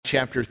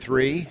chapter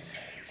 3.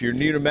 If you're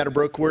new to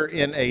Meadowbrook, we're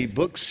in a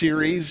book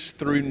series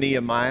through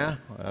Nehemiah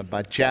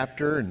by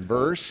chapter and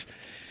verse.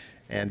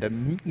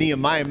 And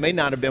Nehemiah may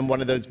not have been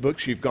one of those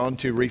books you've gone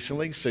to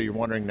recently, so you're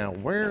wondering now,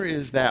 where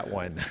is that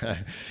one?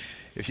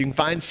 If you can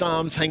find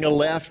Psalms, hang a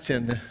left,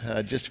 and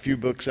just a few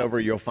books over,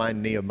 you'll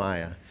find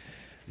Nehemiah.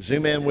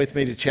 Zoom in with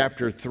me to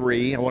chapter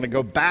 3. I want to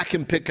go back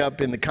and pick up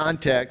in the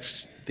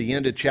context, the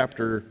end of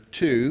chapter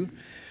 2,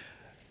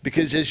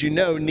 because as you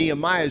know,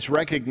 Nehemiah has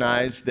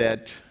recognized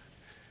that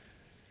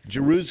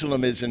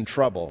Jerusalem is in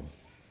trouble.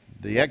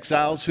 The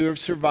exiles who have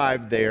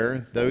survived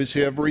there, those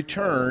who have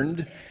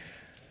returned,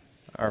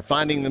 are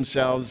finding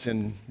themselves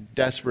in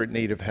desperate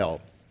need of help.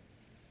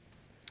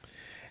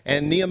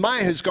 And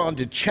Nehemiah has gone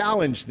to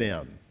challenge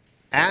them,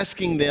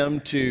 asking them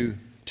to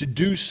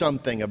do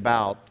something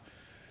about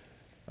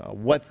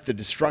what the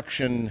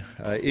destruction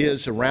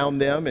is around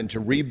them and to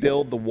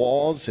rebuild the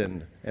walls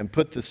and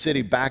put the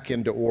city back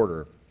into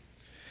order.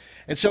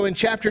 And so in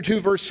chapter 2,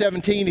 verse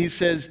 17, he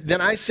says, "Then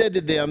I said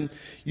to them,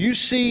 you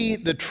see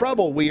the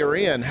trouble we are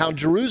in, how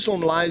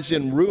Jerusalem lies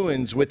in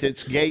ruins with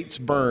its gates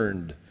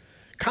burned.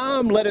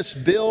 Come, let us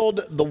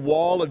build the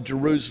wall of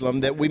Jerusalem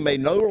that we may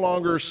no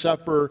longer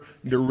suffer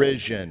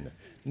derision,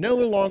 no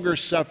longer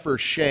suffer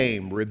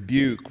shame,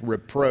 rebuke,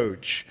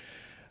 reproach,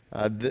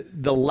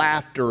 the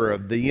laughter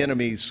of the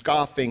enemy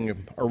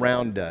scoffing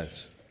around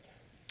us.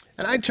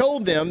 And I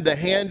told them the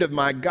hand of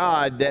my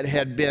God that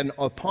had been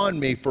upon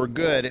me for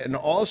good, and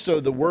also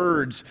the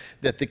words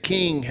that the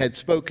king had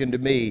spoken to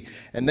me.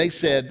 And they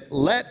said,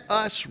 let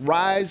us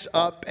rise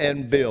up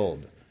and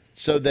build.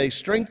 So they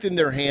strengthened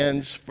their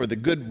hands for the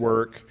good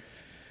work."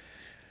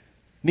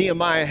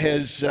 Nehemiah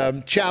has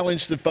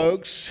challenged the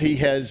folks. He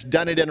has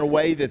done it in a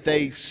way that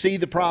they see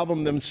the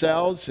problem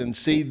themselves and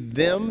see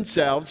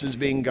themselves as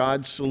being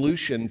God's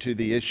solution to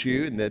the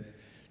issue, and that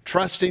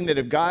trusting that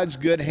if God's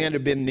good hand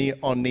had been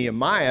on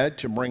Nehemiah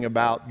to bring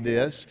about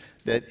this,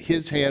 that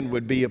his hand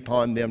would be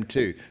upon them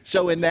too.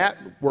 So in that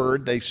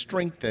word, they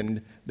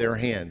strengthened their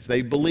hands.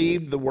 They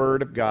believed the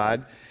word of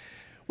God,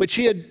 which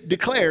he had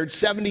declared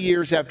 70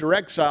 years after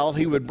exile,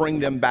 he would bring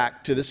them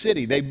back to the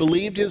city. They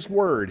believed his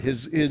word,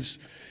 his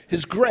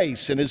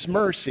grace and his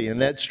mercy,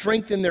 and that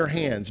strengthened their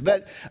hands.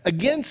 But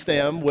against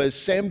them was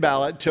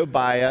Sanballat,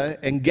 Tobiah,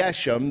 and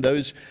Geshem,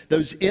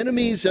 those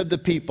enemies of the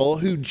people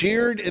who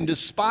jeered and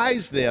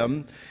despised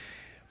them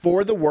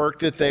for the work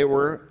that they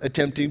were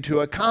attempting to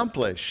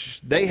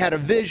accomplish. They had a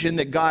vision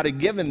that God had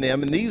given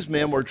them, and these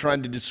men were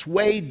trying to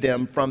dissuade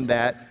them from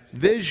that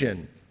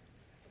vision.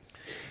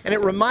 And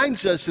it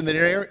reminds us in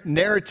the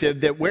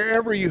narrative that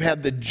wherever you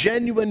have the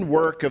genuine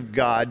work of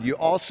God, you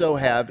also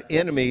have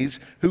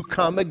enemies who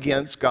come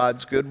against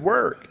God's good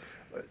work.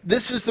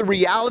 This is the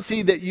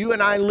reality that you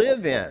and I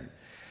live in.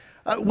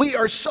 We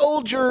are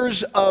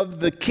soldiers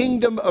of the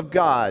kingdom of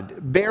God,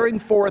 bearing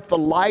forth the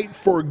light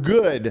for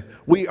good.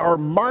 We are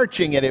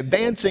marching and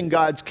advancing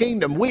God's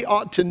kingdom. We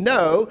ought to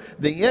know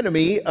the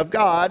enemy of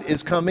God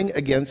is coming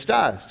against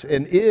us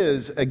and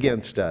is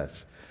against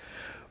us.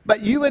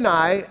 But you and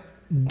I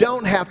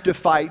don't have to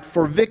fight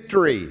for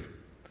victory.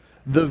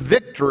 The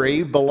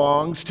victory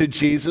belongs to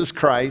Jesus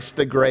Christ,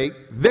 the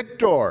great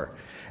victor.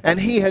 And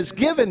he has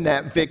given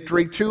that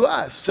victory to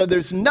us. So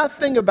there's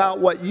nothing about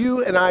what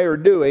you and I are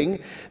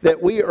doing that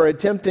we are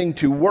attempting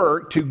to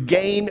work to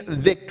gain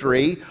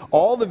victory.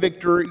 All the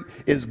victory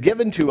is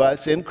given to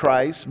us in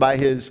Christ by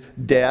his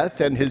death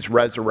and his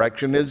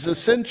resurrection, his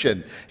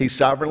ascension. He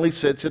sovereignly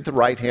sits at the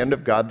right hand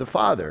of God the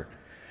Father.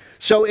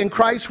 So in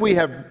Christ we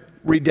have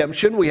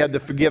redemption, we have the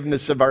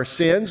forgiveness of our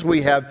sins,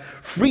 we have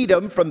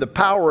freedom from the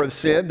power of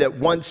sin that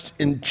once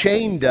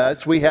enchained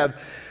us, we have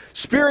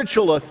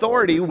spiritual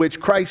authority which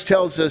Christ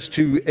tells us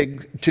to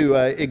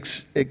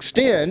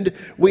extend,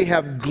 we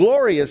have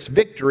glorious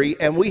victory,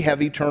 and we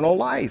have eternal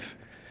life.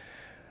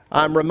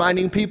 I'm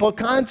reminding people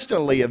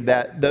constantly of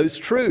those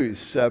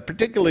truths,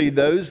 particularly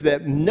those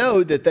that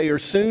know that they are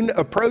soon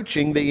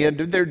approaching the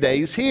end of their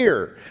days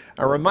here.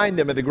 I remind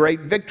them of the great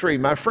victory,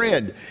 my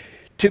friend.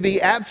 To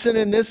be absent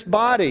in this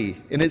body,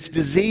 in its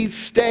diseased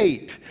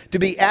state, to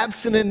be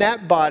absent in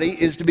that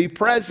body is to be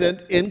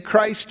present in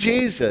Christ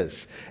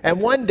Jesus.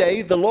 And one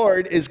day the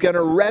Lord is going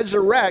to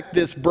resurrect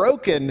this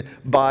broken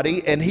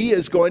body, and he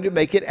is going to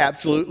make it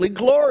absolutely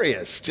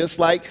glorious, just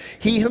like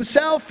he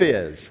himself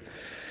is.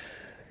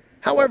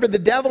 However, the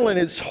devil and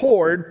his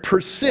horde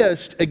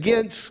persist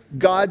against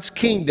God's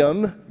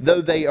kingdom. Though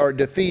they are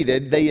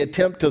defeated, they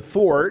attempt to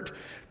thwart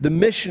the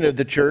mission of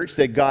the church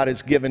that God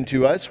has given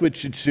to us,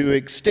 which is to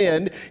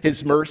extend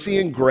his mercy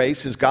and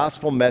grace, his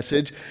gospel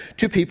message,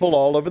 to people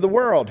all over the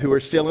world who are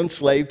still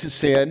enslaved to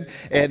sin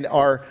and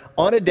are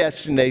on a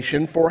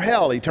destination for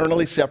hell,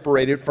 eternally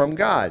separated from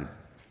God.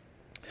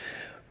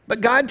 But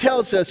God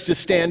tells us to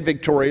stand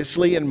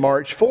victoriously and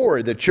march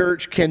forward. The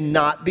church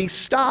cannot be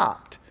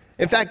stopped.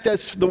 In fact,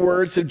 that's the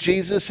words of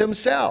Jesus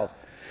himself,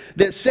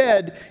 that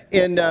said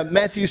in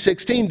Matthew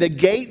 16, the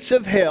gates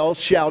of hell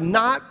shall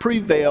not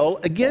prevail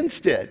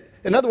against it.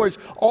 In other words,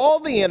 all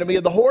the enemy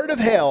of the horde of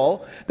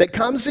hell that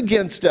comes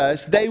against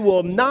us, they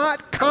will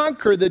not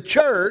conquer the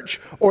church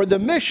or the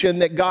mission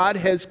that God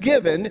has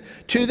given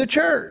to the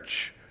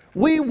church.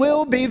 We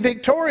will be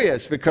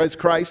victorious because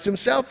Christ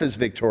himself is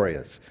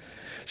victorious.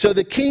 So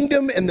the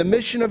kingdom and the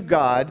mission of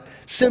God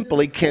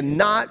simply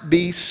cannot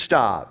be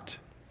stopped.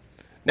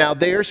 Now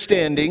they are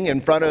standing in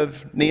front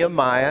of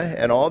Nehemiah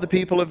and all the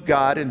people of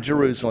God in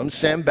Jerusalem.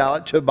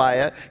 Sanballat,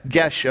 Tobiah,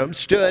 Geshem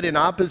stood in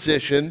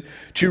opposition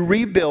to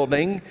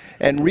rebuilding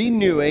and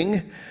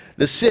renewing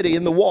the city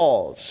and the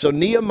walls. So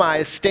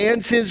Nehemiah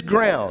stands his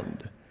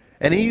ground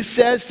and he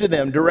says to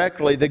them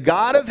directly, the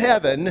God of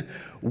heaven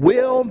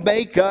will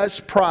make us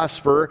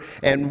prosper,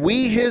 and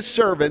we his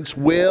servants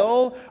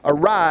will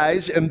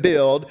arise and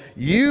build.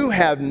 You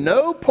have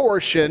no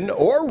portion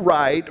or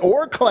right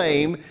or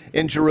claim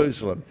in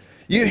Jerusalem.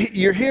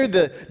 You hear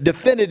the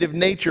definitive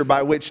nature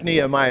by which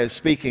Nehemiah is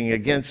speaking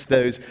against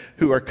those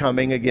who are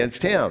coming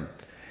against him.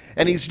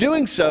 And he's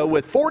doing so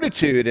with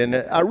fortitude and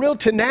a real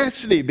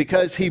tenacity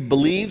because he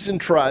believes and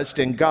trusts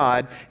in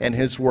God and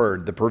his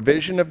word. The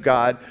provision of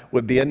God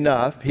would be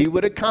enough. He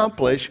would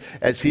accomplish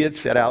as he had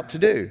set out to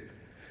do.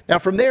 Now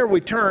from there we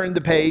turn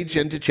the page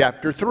into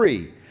chapter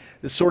 3.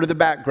 This is sort of the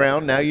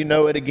background. Now you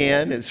know it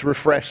again. It's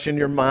refreshed in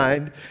your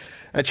mind.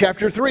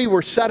 Chapter 3,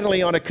 we're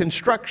suddenly on a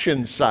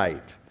construction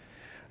site.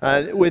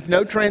 With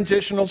no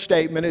transitional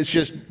statement. It's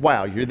just,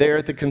 wow, you're there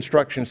at the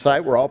construction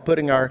site. We're all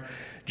putting our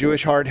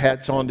Jewish hard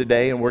hats on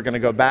today, and we're going to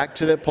go back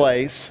to the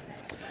place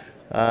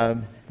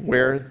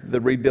where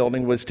the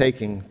rebuilding was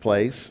taking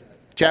place.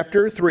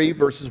 Chapter 3,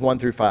 verses 1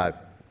 through 5.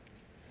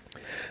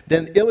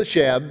 Then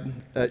Shib,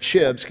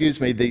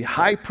 the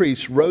high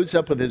priest, rose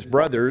up with his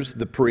brothers,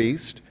 the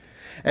priest,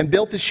 and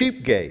built the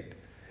sheep gate.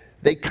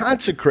 They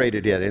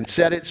consecrated it and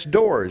set its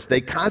doors. They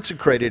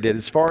consecrated it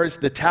as far as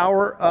the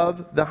Tower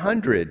of the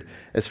 100,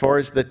 as far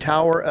as the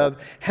Tower of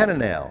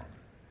Hananel.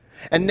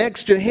 And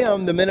next to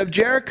him, the men of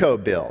Jericho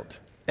built.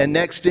 And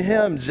next to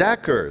him,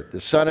 Zachar,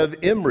 the son of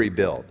Imri,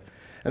 built.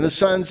 And the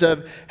sons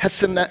of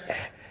Hasenah,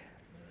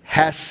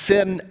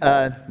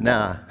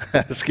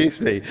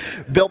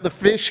 built the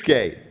fish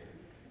gate.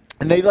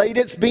 And they laid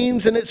its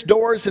beams and its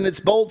doors and its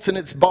bolts and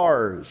its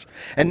bars.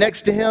 And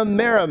next to him,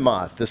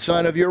 Meremoth, the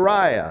son of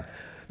Uriah,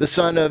 the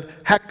son of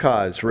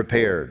Hakaz,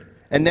 repaired.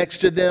 And next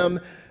to them,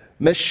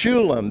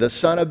 Meshullam, the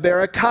son of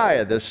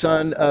Berechiah, the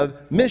son of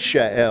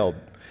Mishael,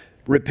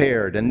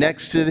 repaired. And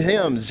next to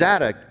him,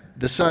 Zadok,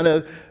 the son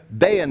of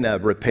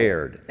Baanah,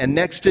 repaired. And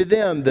next to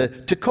them, the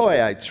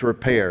Tekoites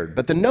repaired.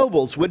 But the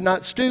nobles would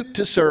not stoop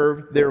to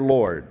serve their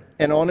Lord.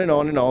 And on and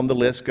on and on the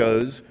list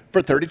goes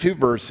for 32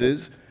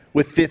 verses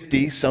with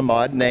 50 some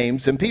odd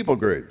names and people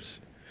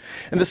groups.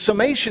 And the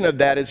summation of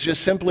that is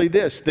just simply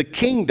this.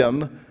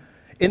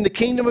 In the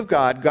kingdom of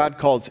God, God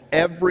calls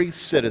every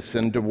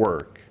citizen to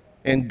work.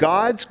 In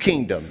God's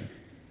kingdom,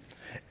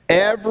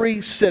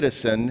 every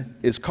citizen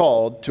is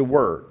called to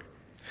work.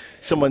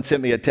 Someone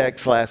sent me a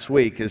text last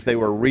week as they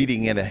were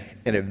reading in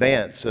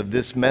advance of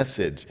this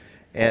message,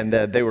 and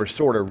they were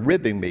sort of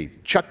ribbing me,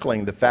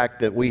 chuckling the fact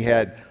that we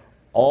had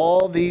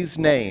all these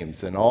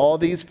names and all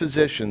these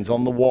positions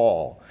on the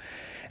wall.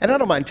 And I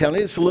don't mind telling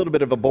you, it's a little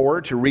bit of a bore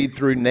to read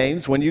through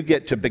names. When you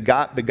get to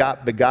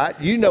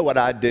begot, you know what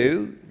I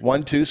do.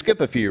 1, 2,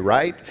 skip a few,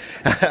 right?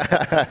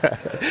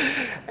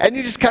 And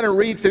you just kind of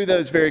read through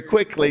those very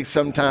quickly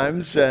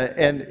sometimes.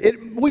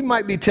 We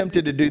might be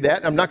tempted to do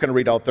that. I'm not going to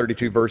read all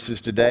 32 verses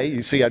today.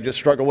 You see, I just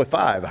struggle with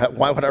 5.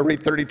 Why would I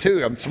read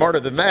 32? I'm smarter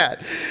than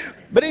that.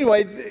 But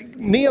anyway,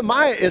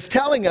 Nehemiah is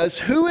telling us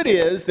who it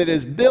is that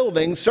is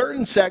building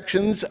certain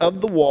sections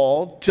of the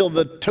wall till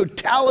the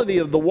totality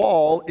of the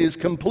wall is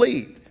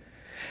complete.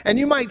 And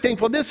you might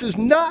think, well, this is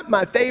not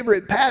my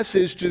favorite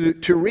passage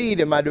to read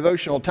in my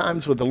devotional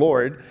times with the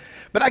Lord.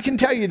 But I can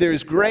tell you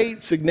there's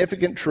great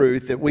significant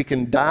truth that we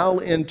can dial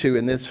into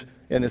in this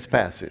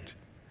passage.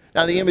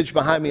 Now, the image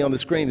behind me on the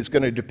screen is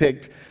going to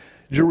depict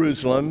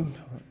Jerusalem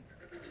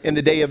in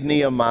the day of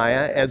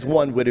Nehemiah as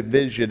one would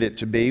envision it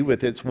to be,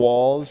 with its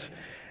walls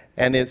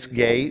and its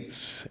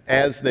gates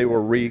as they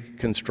were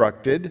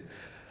reconstructed.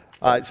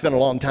 It's been a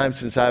long time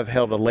since I've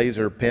held a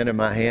laser pen in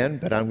my hand,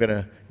 but I'm going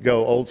to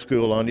go old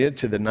school on you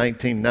to the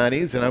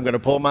 1990s, and I'm going to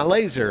pull my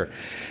laser.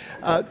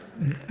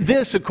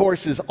 This, of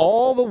course, is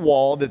all the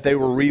wall that they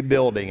were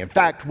rebuilding. In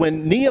fact,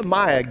 when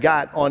Nehemiah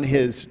got on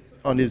his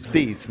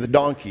beast, the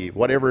donkey,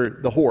 whatever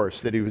the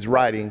horse that he was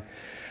riding,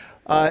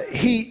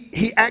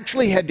 he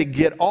actually had to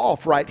get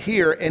off right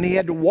here, and he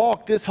had to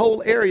walk this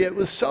whole area. It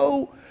was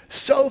so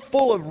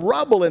full of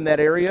rubble in that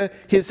area,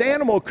 his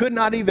animal could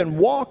not even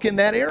walk in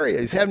that area.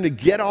 He's having to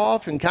get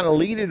off and kind of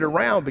lead it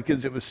around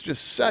because it was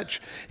just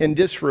such in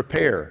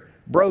disrepair,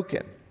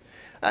 broken.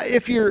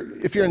 If you're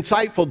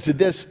insightful to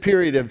this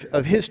period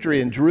of history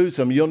in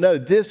Jerusalem, you'll know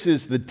this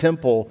is the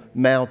Temple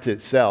Mount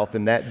itself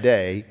in that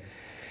day.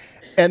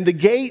 And the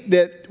gate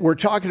that we're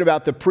talking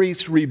about, the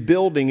priests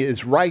rebuilding,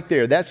 is right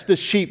there. That's the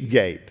sheep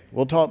gate.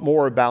 We'll talk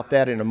more about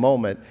that in a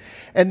moment.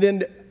 And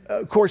then,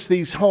 of course,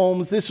 these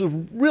homes, this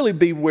will really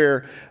be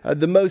where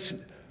the most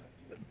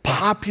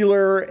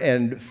popular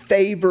and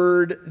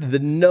favored. The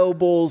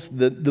nobles,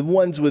 the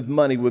ones with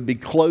money, would be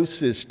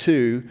closest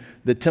to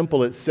the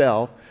temple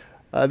itself.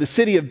 The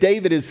city of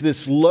David is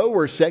this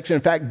lower section.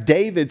 In fact,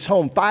 David's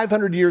home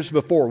 500 years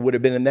before would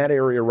have been in that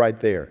area right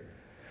there.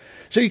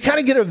 So you kind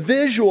of get a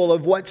visual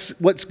of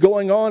what's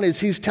going on as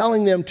he's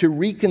telling them to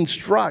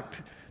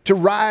reconstruct, to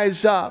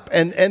rise up.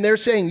 And they're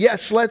saying,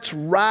 yes, let's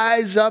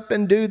rise up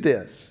and do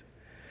this.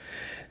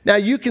 Now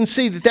you can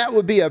see that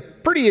would be a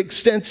pretty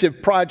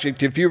extensive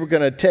project if you were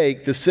going to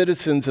take the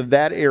citizens of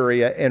that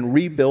area and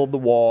rebuild the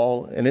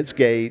wall and its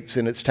gates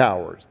and its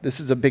towers. This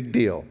is a big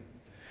deal.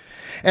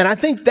 And I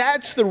think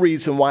that's the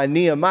reason why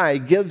Nehemiah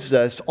gives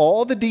us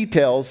all the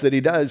details that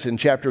he does in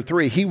chapter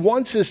 3. He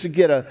wants us to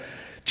get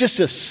just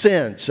a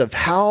sense of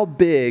how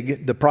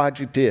big the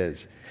project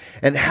is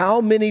and how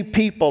many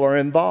people are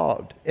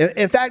involved.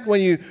 In fact,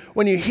 when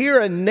you hear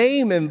a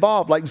name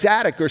involved, like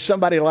Zadok or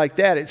somebody like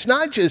that, it's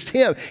not just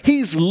him.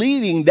 He's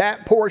leading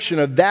that portion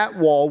of that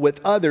wall with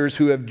others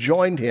who have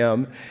joined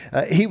him.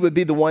 He would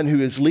be the one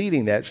who is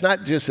leading that. It's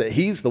not just that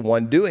he's the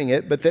one doing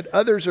it, but that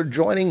others are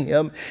joining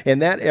him in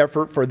that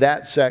effort for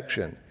that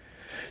section.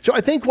 So I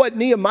think what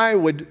Nehemiah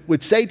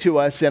would say to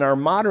us in our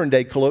modern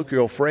day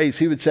colloquial phrase,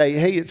 he would say,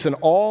 hey, it's an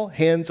all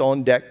hands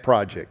on deck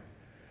project.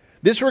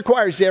 This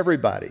requires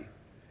everybody.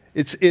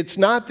 It's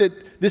not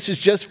that this is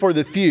just for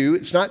the few.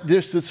 It's not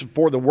this is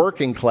for the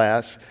working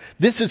class.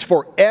 This is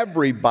for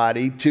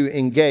everybody to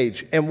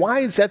engage. And why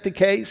is that the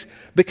case?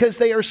 Because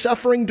they are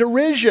suffering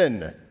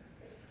derision.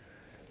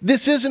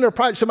 This isn't a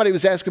project. Somebody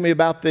was asking me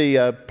about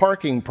the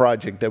parking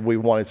project that we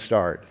want to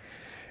start.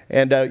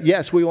 And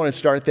yes, we want to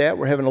start that.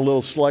 We're having a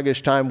little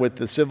sluggish time with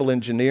the civil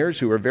engineers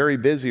who are very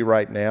busy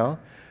right now.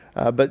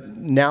 But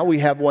now we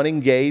have one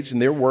engaged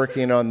and they're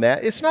working on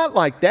that. It's not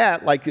like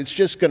that, like it's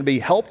just going to be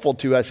helpful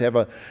to us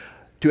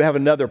to have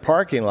another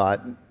parking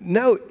lot.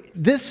 No,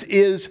 this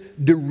is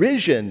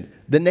derision.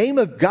 The name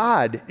of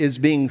God is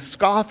being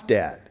scoffed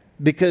at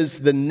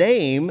because the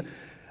name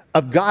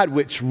of God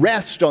which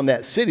rests on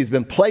that city, has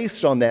been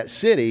placed on that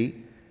city,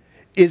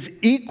 is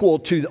equal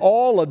to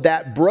all of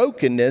that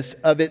brokenness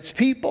of its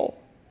people.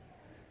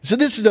 So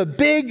this is a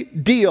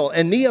big deal,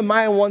 and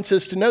Nehemiah wants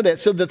us to know that.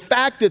 So the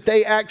fact that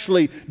they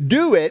actually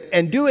do it,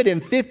 and do it in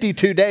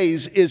 52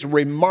 days, is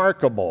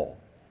remarkable.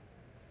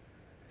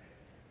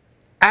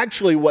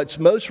 Actually, what's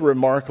most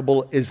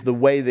remarkable is the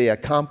way they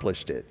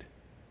accomplished it.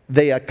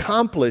 They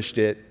accomplished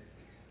it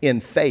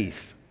in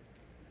faith.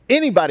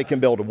 Anybody can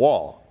build a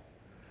wall,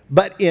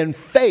 but in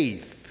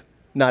faith,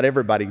 not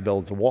everybody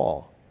builds a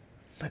wall.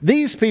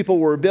 These people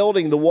were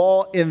building the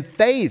wall in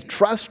faith,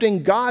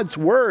 trusting God's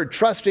word,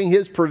 trusting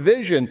his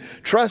provision,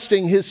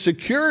 trusting his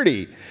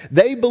security.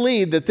 They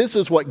believed that this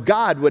is what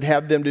God would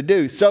have them to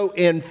do. So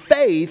in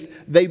faith,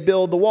 they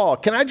build the wall.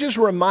 Can I just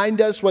remind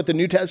us what the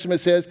New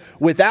Testament says?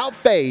 Without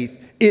faith,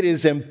 it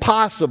is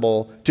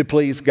impossible to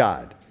please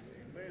God.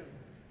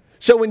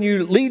 So when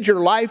you lead your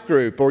life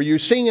group, or you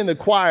sing in the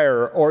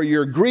choir, or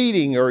you're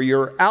greeting, or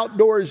you're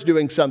outdoors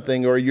doing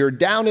something, or you're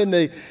down in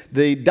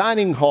the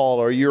dining hall,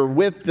 or you're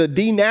with the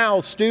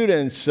D-Now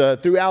students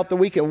throughout the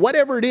weekend,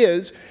 whatever it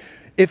is,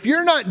 if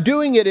you're not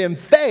doing it in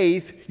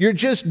faith, you're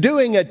just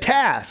doing a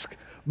task.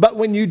 But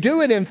when you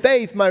do it in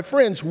faith, my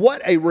friends,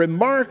 what a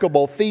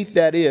remarkable feat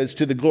that is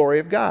to the glory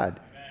of God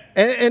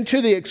and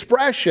to the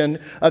expression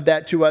of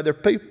that to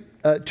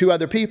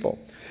other people.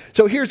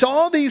 So here's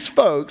all these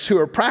folks who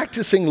are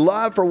practicing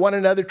love for one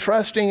another,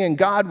 trusting in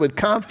God with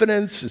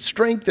confidence,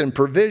 strength, and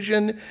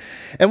provision.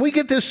 And we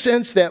get this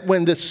sense that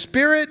when the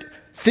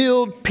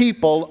Spirit-filled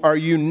people are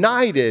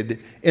united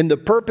in the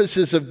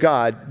purposes of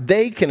God,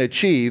 they can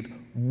achieve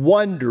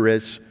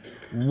wondrous,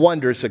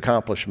 wondrous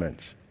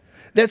accomplishments.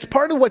 That's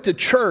part of what the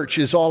church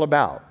is all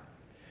about.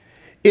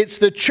 It's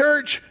the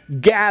church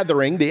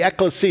gathering, the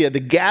ecclesia, the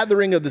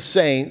gathering of the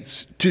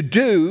saints to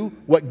do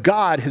what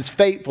God has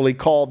faithfully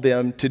called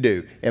them to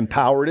do.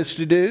 Empowered us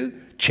to do,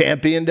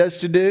 championed us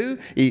to do,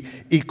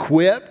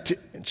 equipped,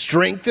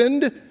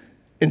 strengthened,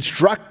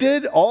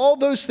 instructed, all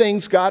those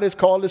things God has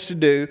called us to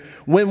do.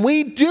 When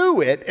we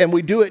do it, and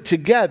we do it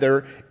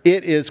together,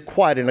 it is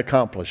quite an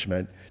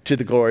accomplishment to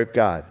the glory of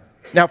God.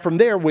 Now from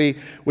there we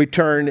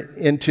turn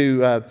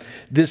into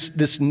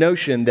this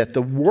notion that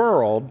the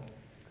world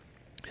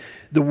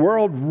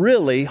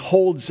really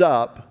holds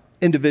up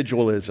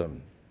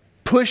individualism,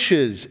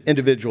 pushes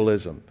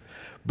individualism.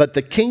 But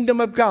the kingdom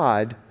of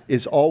God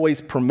is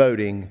always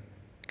promoting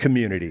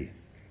community.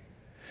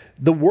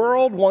 The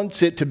world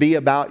wants it to be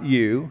about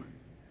you,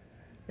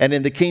 and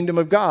in the kingdom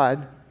of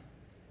God,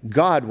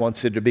 God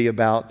wants it to be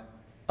about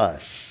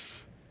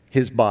us,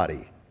 his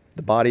body,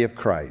 the body of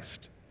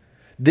Christ.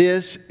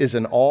 This is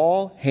an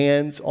all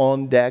hands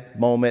on deck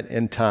moment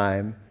in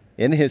time,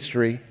 in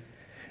history.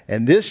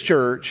 And this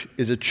church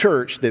is a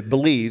church that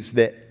believes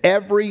that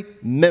every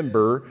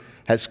member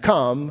has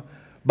come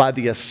by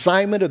the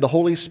assignment of the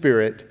Holy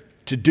Spirit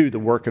to do the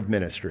work of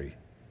ministry.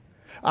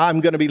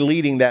 I'm going to be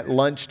leading that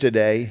lunch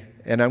today,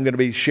 and I'm going to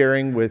be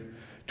sharing with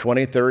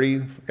 20,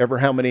 30, ever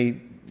how many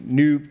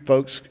new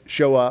folks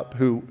show up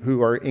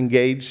who are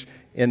engaged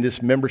in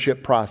this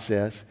membership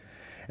process.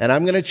 And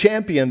I'm going to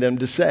champion them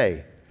to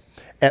say,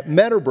 at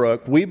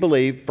Meadowbrook, we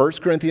believe, 1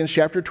 Corinthians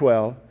chapter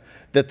 12,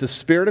 that the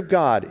Spirit of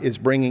God is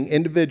bringing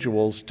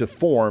individuals to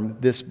form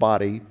this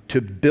body, to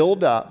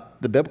build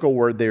up. The biblical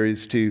word there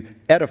is to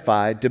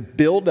edify, to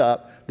build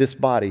up this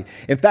body.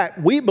 In fact,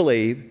 we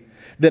believe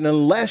that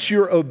unless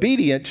you're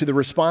obedient to the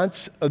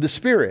response of the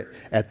Spirit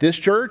at this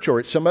church or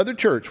at some other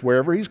church,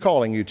 wherever He's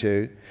calling you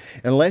to,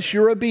 unless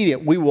you're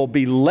obedient, we will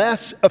be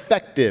less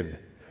effective.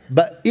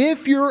 But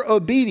if you're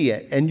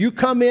obedient and you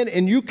come in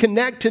and you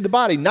connect to the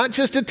body, not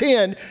just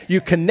attend,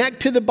 you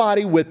connect to the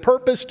body with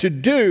purpose to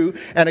do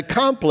and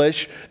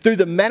accomplish through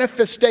the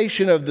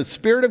manifestation of the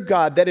Spirit of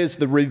God, that is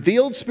the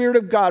revealed Spirit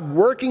of God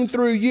working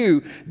through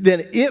you,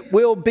 then it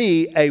will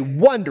be a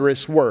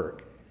wondrous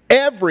work.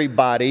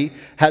 Everybody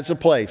has a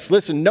place.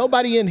 Listen,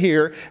 nobody in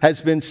here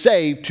has been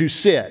saved to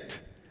sit.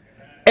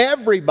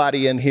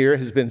 Everybody in here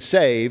has been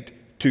saved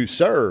to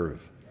serve.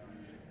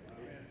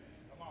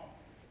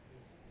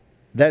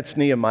 That's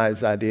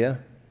Nehemiah's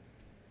idea.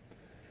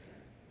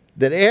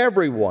 That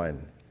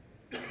everyone,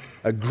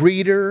 a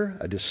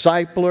greeter, a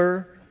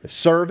discipler, a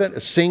servant,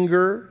 a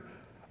singer,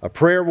 a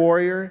prayer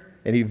warrior,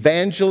 an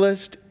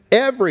evangelist,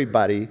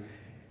 everybody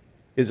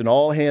is an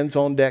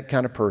all-hands-on-deck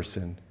kind of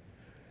person,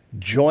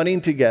 joining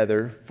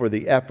together for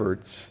the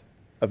efforts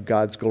of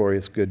God's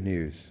glorious good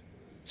news.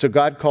 So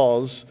God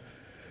calls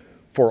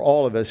for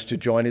all of us to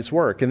join His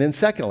work. And then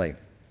secondly,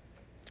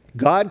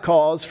 God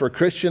calls for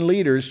Christian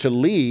leaders to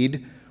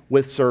lead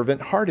with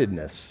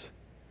servant-heartedness.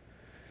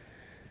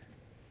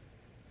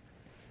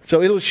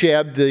 So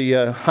Eliashib,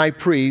 the high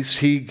priest,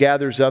 he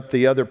gathers up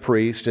the other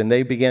priests, and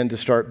they began to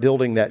start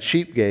building that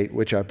sheep gate,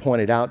 which I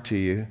pointed out to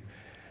you.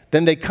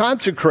 Then they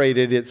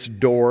consecrated its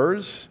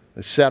doors,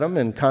 they set them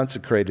and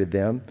consecrated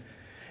them.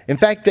 In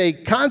fact, they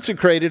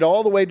consecrated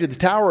all the way to the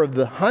Tower of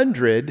the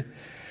 100,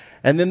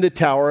 and then the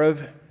Tower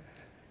of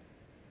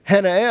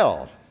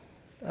Hananel.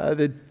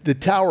 The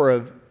Tower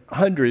of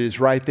 100 is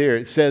right there.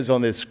 It says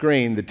on this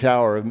screen, the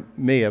Tower of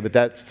Mia, but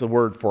that's the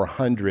word for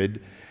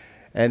 100.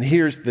 And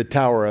here's the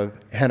Tower of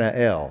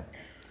Hananel.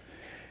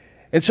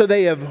 And so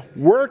they have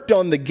worked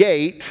on the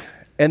gate,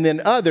 and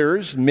then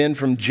others, men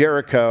from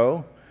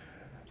Jericho,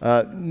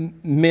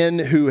 men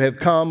who have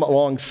come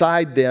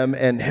alongside them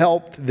and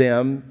helped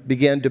them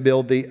begin to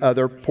build the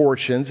other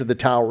portions of the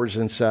towers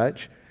and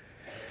such.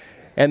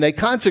 And they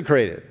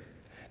consecrated.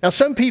 Now,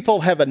 some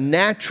people have a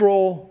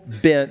natural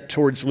bent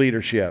towards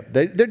leadership.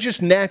 They're just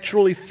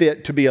naturally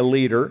fit to be a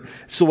leader.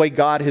 It's the way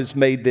God has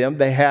made them.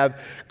 They have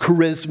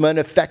charisma and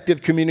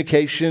effective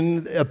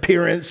communication,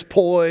 appearance,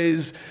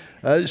 poise,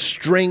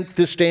 strength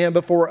to stand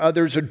before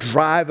others, a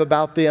drive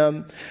about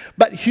them.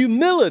 But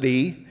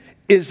humility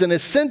is an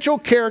essential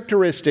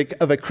characteristic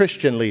of a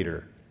Christian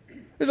leader.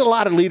 There's a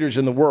lot of leaders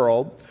in the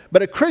world,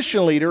 but a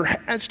Christian leader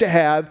has to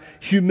have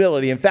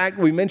humility. In fact,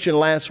 we mentioned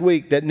last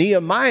week that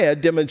Nehemiah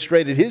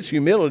demonstrated his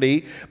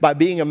humility by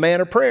being a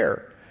man of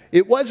prayer.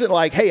 It wasn't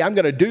like, hey, I'm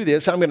going to do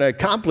this, I'm going to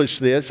accomplish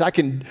this, I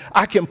can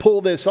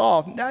pull this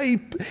off. No,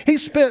 he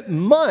spent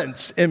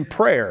months in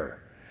prayer.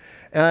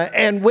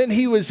 And when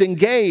he was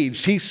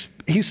engaged, he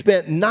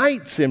spent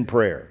nights in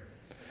prayer.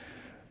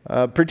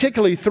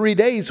 Particularly 3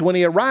 days when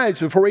he arrives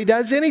before he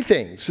does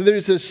anything. So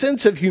there's a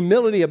sense of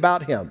humility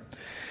about him.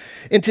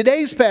 In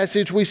today's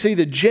passage, we see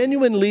the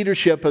genuine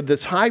leadership of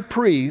this high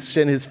priest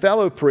and his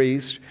fellow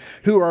priests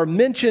who are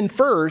mentioned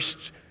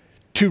first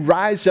to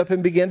rise up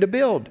and begin to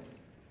build.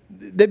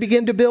 They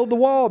begin to build the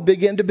wall,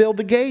 begin to build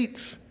the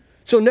gates.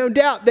 So no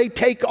doubt they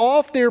take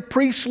off their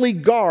priestly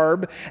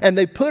garb and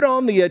they put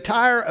on the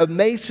attire of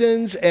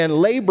masons and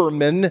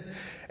labormen,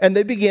 and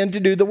they begin to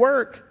do the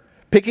work.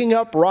 Picking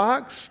up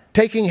rocks,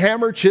 taking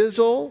hammer,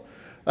 chisel,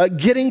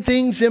 getting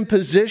things in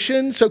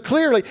position. So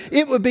clearly,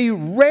 it would be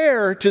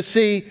rare to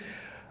see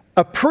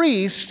a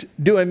priest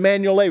doing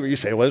manual labor. You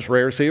say, well, it's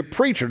rare to see a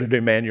preacher to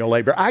do manual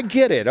labor. I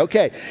get it,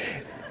 okay.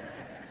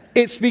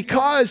 It's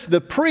because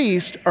the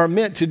priests are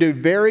meant to do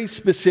very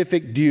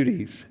specific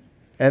duties,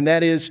 and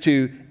that is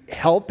to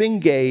help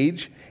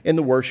engage in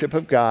the worship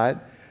of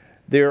God.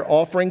 They're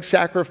offering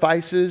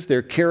sacrifices.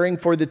 They're caring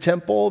for the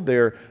temple.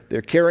 They're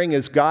caring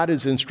as God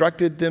has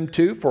instructed them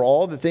to for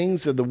all the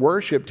things of the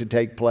worship to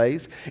take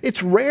place.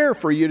 It's rare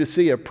for you to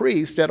see a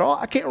priest at all.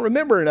 I can't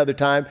remember another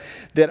time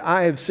that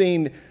I have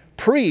seen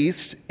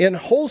priests in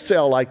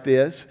wholesale like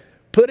this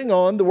putting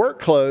on the work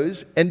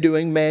clothes and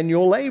doing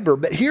manual labor.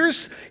 But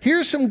here's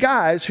some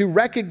guys who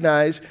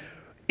recognize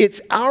it's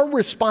our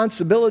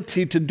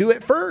responsibility to do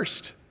it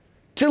first,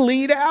 to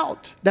lead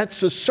out.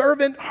 That's a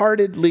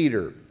servant-hearted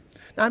leader.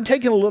 Now, I'm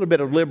taking a little bit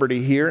of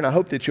liberty here, and I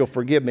hope that you'll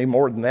forgive me.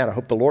 More than that, I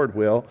hope the Lord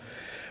will.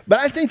 But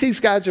I think these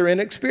guys are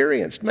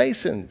inexperienced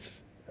masons.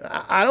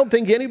 I don't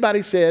think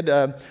anybody said,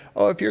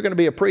 if you're going to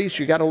be a priest,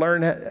 you got to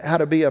learn how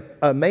to be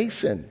a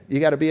mason. You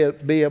got to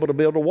be able to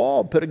build a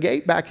wall, put a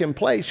gate back in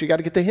place. You got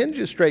to get the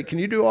hinges straight. Can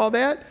you do all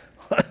that?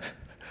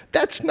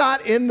 That's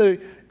not in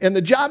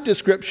the job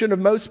description of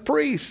most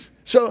priests.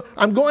 So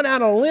I'm going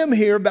out on a limb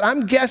here, but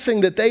I'm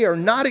guessing that they are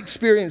not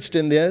experienced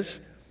in this.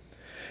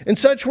 And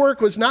such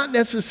work was not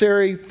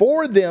necessary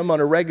for them on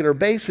a regular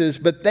basis,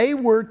 but they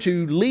were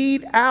to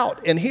lead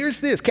out. And here's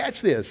this,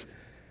 catch this.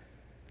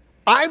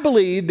 I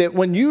believe that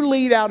when you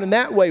lead out in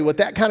that way with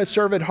that kind of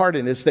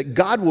servant-heartedness, that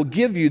God will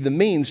give you the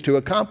means to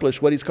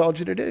accomplish what He's called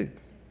you to do.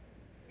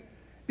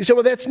 You say,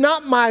 well, that's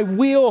not my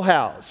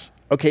wheelhouse.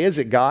 Okay, is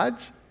it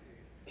God's?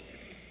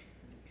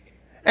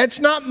 It's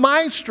not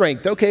my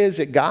strength. Okay, is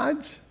it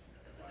God's?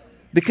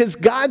 Because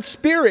God's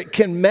Spirit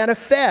can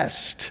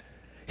manifest.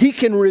 He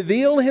can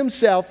reveal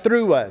Himself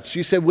through us.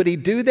 You said, would He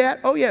do that?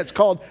 Oh yeah, it's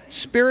called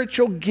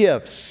spiritual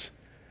gifts.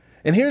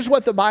 And here's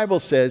what the Bible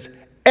says.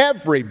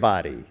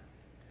 Everybody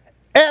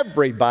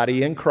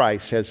in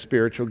Christ has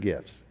spiritual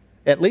gifts.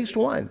 At least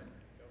one.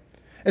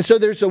 And so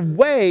there's a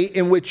way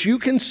in which you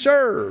can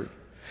serve.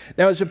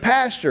 Now as a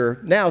pastor,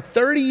 now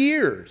 30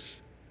 years,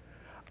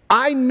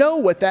 I know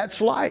what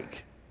that's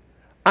like.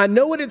 I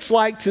know what it's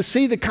like to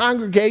see the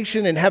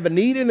congregation and have a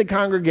need in the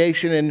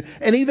congregation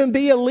and even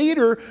be a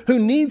leader who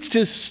needs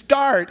to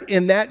start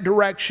in that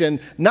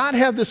direction, not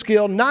have the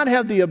skill, not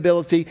have the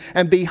ability,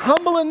 and be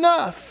humble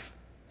enough,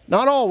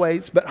 not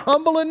always, but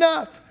humble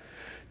enough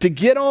to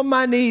get on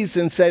my knees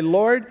and say,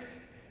 Lord,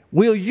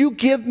 will you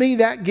give me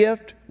that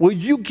gift? Will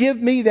you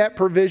give me that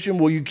provision?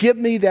 Will you give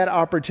me that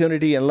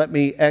opportunity and let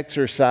me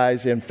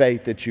exercise in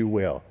faith that you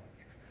will?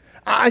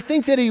 I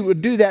think that He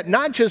would do that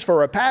not just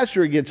for a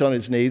pastor who gets on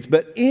his knees,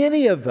 but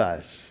any of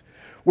us,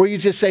 where you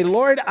just say,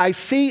 Lord, I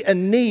see a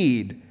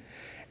need,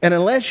 and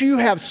unless you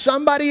have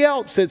somebody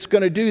else that's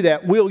going to do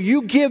that, will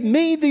you give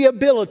me the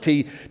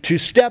ability to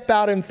step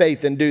out in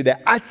faith and do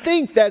that? I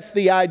think that's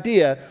the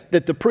idea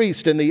that the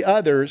priest and the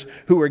others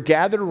who were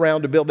gathered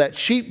around to build that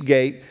sheep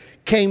gate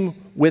came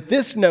with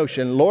this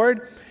notion,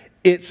 Lord,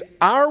 it's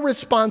our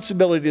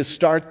responsibility to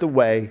start the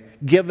way.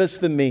 Give us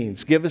the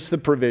means. Give us the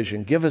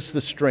provision. Give us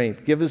the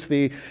strength. Give us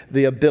the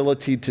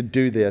ability to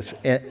do this.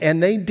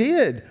 And they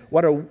did.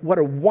 What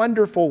a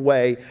wonderful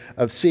way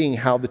of seeing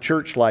how the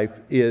church life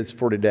is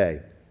for today.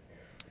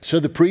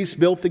 So the priests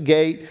built the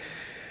gate,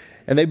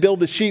 and they built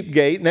the sheep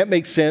gate. And that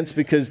makes sense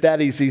because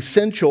that is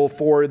essential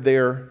for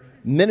their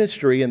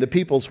ministry and the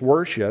people's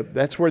worship.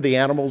 That's where the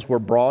animals were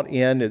brought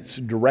in. It's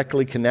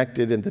directly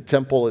connected in the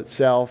temple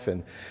itself.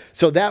 And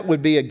so that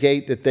would be a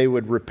gate that they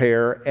would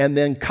repair and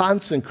then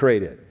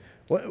consecrate it.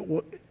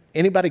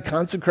 Anybody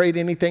consecrate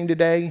anything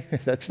today?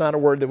 That's not a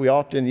word that we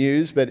often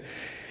use, but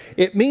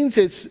it means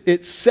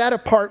it's set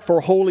apart for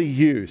holy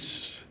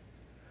use.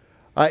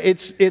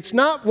 It's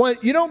not one,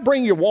 you don't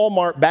bring your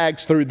Walmart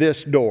bags through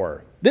this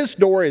door. This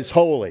door is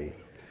holy.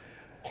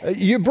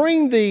 You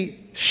bring the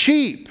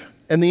sheep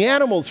and the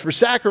animals for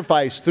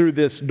sacrifice through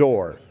this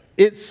door.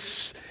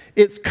 It's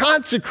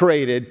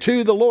consecrated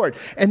to the Lord.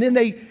 And then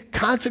they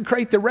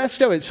consecrate the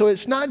rest of it. So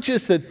it's not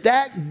just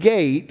that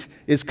gate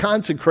is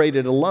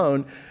consecrated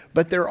alone,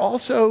 but they're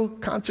also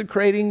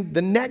consecrating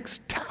the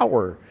next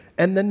tower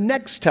and the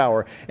next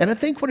tower. And I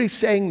think what he's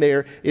saying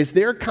there is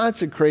they're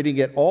consecrating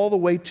it all the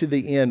way to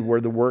the end where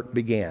the work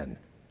began.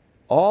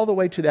 All the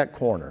way to that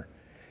corner.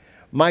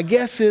 My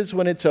guess is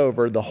when it's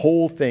over, the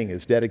whole thing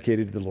is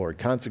dedicated to the Lord,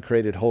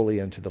 consecrated wholly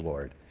unto the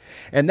Lord.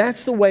 And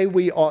that's the way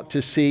we ought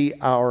to see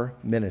our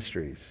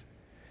ministries.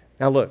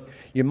 Now look,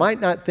 you might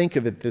not think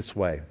of it this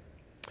way,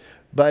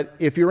 but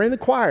if you're in the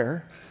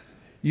choir,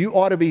 you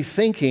ought to be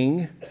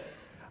thinking,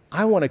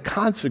 I want to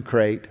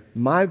consecrate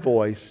my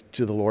voice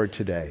to the Lord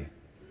today.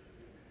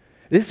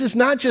 This is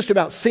not just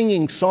about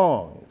singing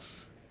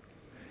songs.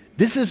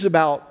 This is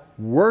about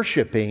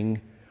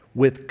worshiping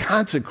with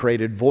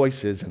consecrated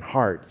voices and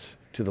hearts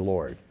to the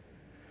Lord.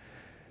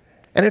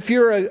 And if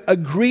you're a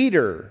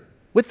greeter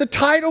with the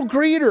title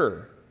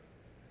greeter,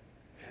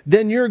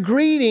 then your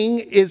greeting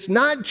is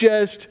not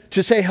just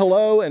to say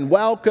hello and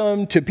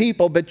welcome to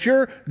people, but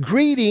your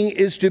greeting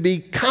is to be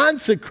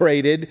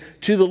consecrated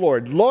to the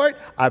Lord. Lord,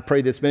 I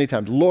pray this many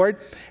times, Lord,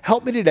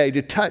 help me today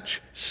to touch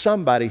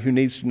somebody who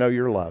needs to know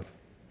your love.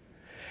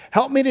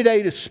 Help me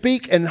today to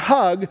speak and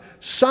hug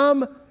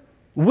some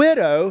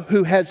widow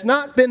who has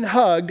not been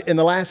hugged in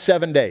the last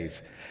 7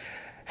 days.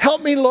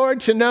 Help me, Lord,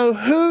 to know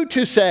who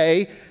to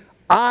say,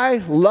 I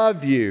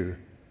love you.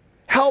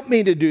 Help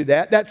me to do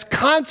that. That's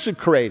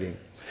consecrating.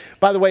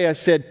 By the way, I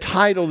said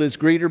title is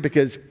greeter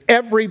because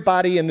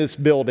everybody in this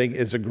building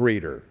is a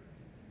greeter.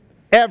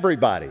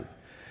 Everybody.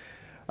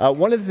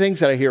 One of the things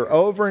that I hear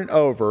over and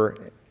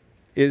over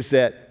is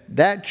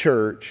that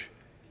church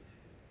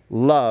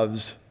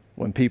loves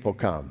when people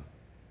come.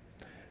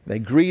 They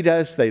greet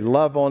us, they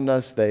love on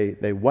us,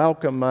 they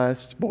welcome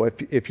us. Boy,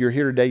 if you're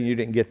here today and you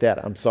didn't get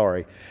that, I'm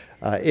sorry.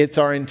 It's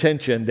our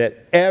intention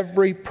that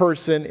every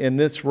person in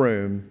this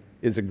room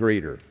is a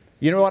greeter.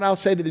 You know what I'll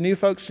say to the new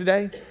folks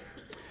today?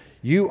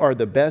 You are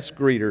the best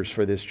greeters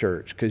for this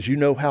church because you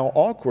know how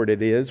awkward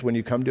it is when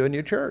you come to a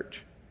new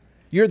church.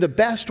 You're the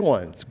best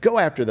ones. Go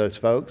after those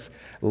folks.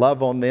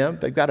 Love on them.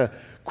 They've got a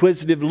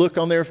inquisitive look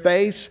on their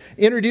face.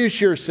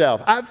 Introduce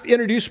yourself. I've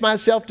introduced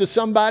myself to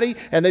somebody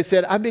and they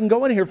said, I've been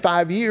going here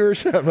 5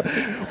 years.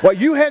 Well,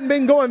 you hadn't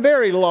been going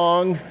very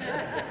long.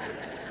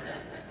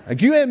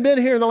 Like you hadn't been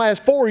here in the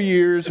last 4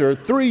 years or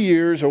 3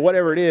 years or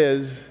whatever it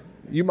is.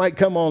 You might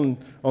come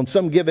on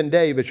some given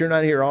day, but you're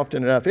not here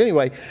often enough.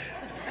 Anyway,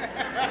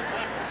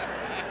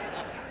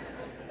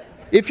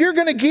 if you're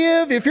going to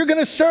give, if you're going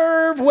to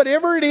serve,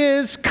 whatever it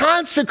is,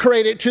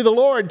 consecrate it to the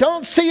Lord.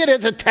 Don't see it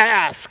as a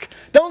task.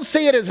 Don't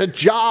see it as a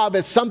job,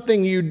 as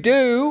something you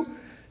do.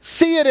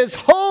 See it as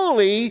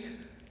holy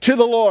to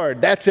the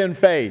Lord. That's in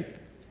faith.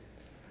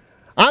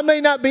 I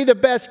may not be the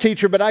best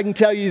teacher, but I can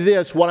tell you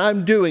this, what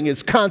I'm doing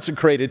is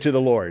consecrated to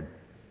the Lord.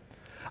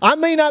 I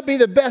may not be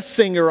the best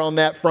singer on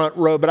that front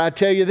row, but I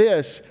tell you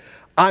this,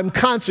 I'm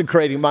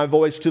consecrating my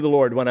voice to the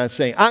Lord when I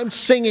sing. I'm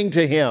singing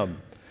to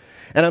Him.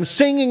 And I'm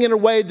singing in a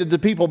way that the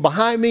people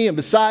behind me and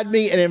beside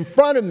me and in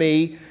front of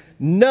me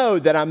know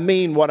that I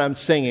mean what I'm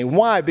singing.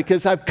 Why?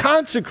 Because I've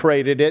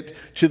consecrated it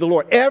to the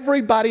Lord.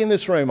 Everybody in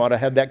this room ought to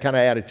have that kind of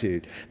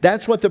attitude.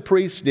 That's what the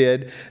priests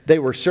did. They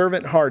were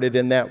servant-hearted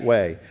in that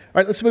way. All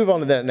right, let's move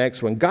on to that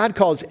next one. God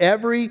calls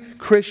every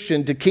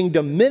Christian to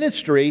kingdom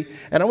ministry,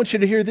 and I want you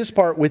to hear this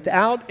part,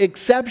 without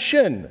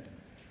exception.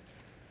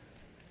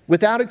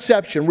 Without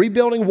exception.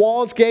 Rebuilding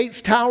walls,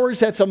 gates, towers,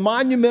 that's a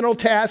monumental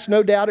task,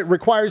 no doubt. It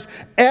requires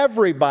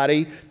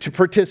everybody to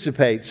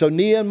participate. So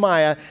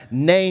Nehemiah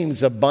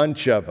names a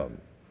bunch of them.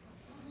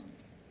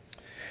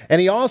 And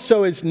he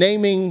also is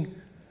naming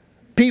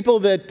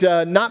people that,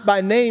 not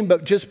by name,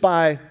 but just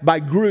by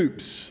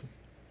groups.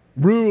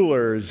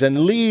 Rulers and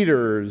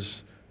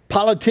leaders,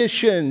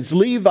 politicians,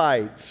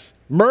 Levites,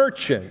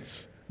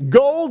 merchants,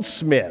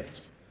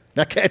 goldsmiths.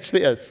 Now catch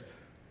this.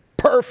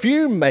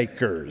 Perfume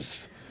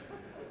makers.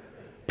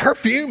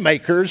 Perfume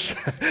makers.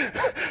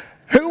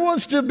 Who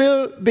wants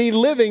to be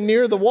living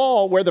near the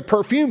wall where the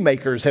perfume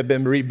makers have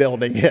been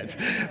rebuilding it?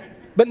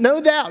 But no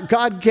doubt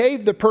God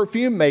gave the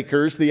perfume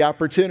makers the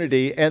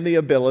opportunity and the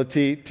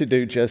ability to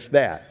do just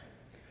that,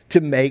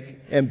 to make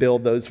and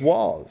build those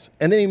walls.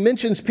 And then he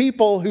mentions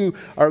people who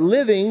are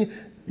living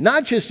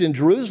not just in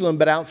Jerusalem,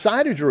 but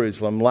outside of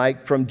Jerusalem,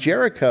 like from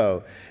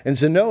Jericho and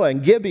Zanoah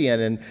and Gibeon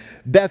and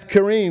Beth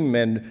Karim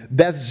and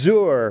Beth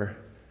Zur,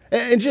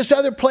 and just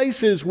other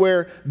places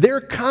where they're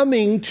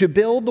coming to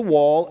build the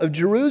wall of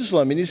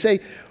Jerusalem. And you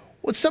say,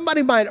 well,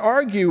 somebody might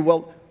argue,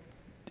 well,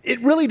 it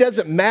really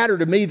doesn't matter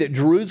to me that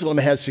Jerusalem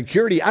has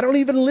security. I don't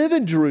even live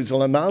in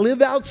Jerusalem. I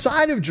live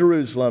outside of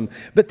Jerusalem.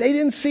 But they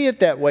didn't see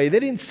it that way. They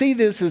didn't see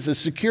this as a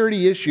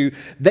security issue.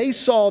 They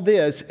saw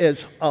this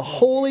as a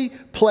holy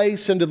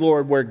place unto the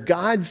Lord where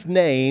God's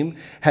name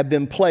had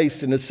been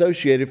placed and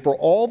associated for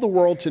all the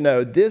world to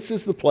know this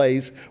is the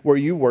place where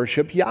you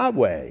worship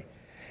Yahweh.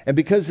 And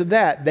because of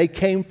that, they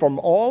came from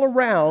all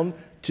around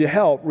to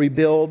help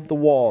rebuild the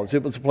walls.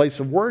 It was a place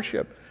of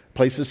worship, a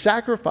place of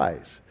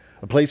sacrifice,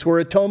 a place where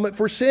atonement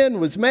for sin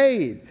was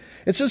made.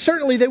 And so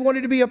certainly they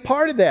wanted to be a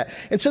part of that.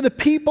 And so the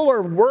people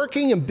are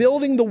working and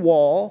building the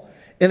wall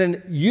in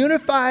a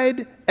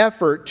unified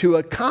effort to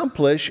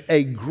accomplish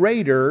a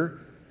greater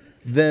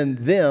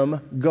than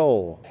them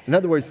goal. In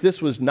other words,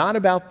 this was not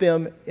about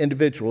them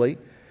individually.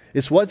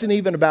 This wasn't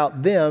even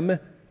about them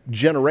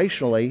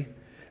generationally.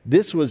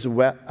 This was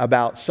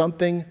about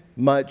something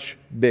much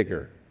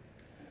bigger.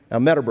 Now,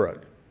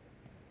 Meadowbrook,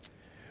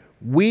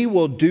 we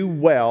will do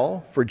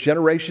well for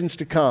generations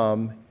to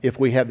come if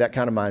we have that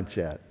kind of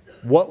mindset.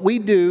 What we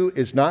do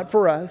is not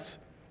for us.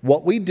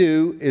 What we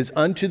do is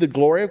unto the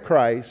glory of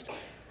Christ,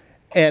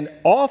 and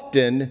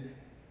often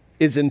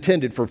is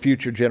intended for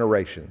future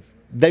generations.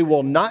 They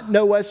will not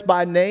know us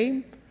by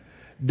name.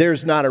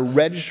 There's not a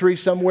registry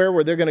somewhere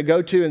where they're going to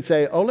go to and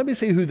say, oh, let me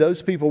see who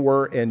those people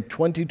were in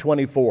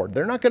 2024.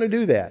 They're not going to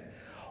do that.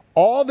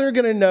 All they're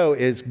going to know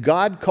is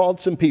God called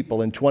some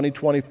people in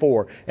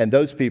 2024, and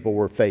those people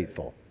were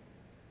faithful.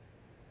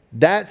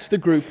 That's the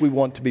group we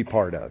want to be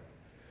part of.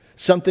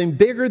 Something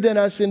bigger than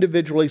us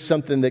individually,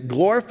 something that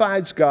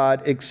glorifies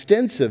God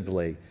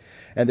extensively,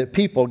 and that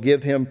people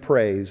give Him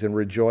praise and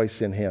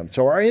rejoice in Him.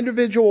 So our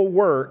individual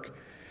work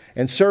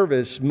and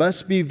service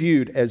must be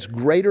viewed as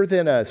greater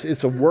than us.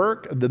 It's a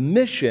work of the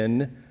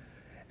mission,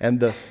 and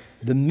the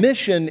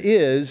mission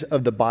is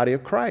of the body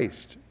of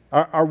Christ.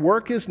 Our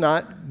work is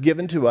not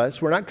given to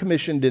us. We're not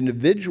commissioned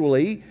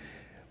individually.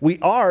 We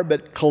are,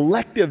 but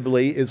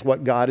collectively is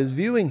what God is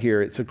viewing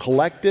here. It's a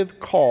collective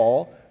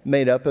call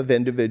made up of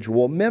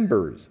individual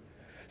members.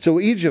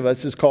 So each of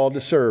us is called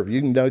to serve.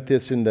 You can note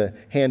this in the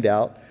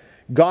handout.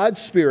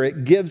 God's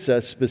Spirit gives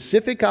us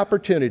specific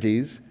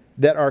opportunities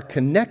that are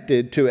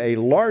connected to a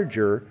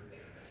larger,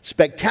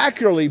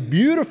 spectacularly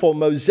beautiful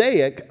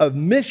mosaic of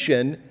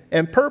mission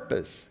and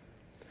purpose.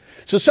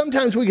 So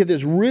sometimes we get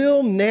this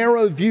real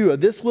narrow view of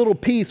this little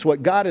piece,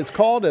 what God has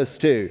called us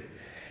to.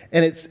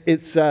 And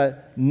it's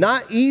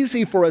not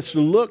easy for us to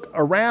look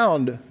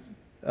around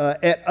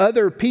at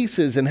other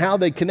pieces and how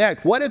they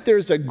connect. What if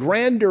there's a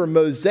grander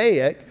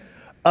mosaic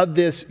of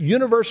this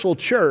universal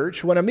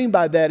church? What I mean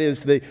by that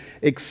is the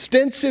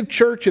extensive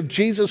church of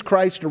Jesus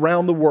Christ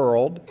around the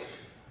world.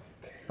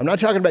 I'm not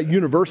talking about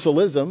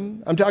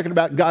universalism. I'm talking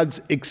about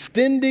God's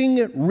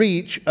extending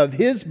reach of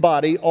His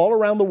body all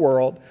around the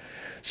world.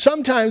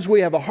 Sometimes we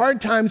have a hard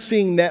time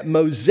seeing that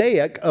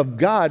mosaic of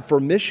God for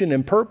mission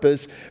and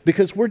purpose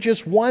because we're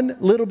just one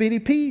little bitty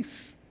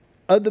piece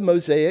of the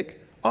mosaic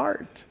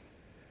art.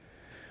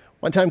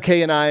 One time,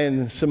 Kay and I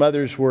and some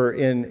others were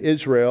in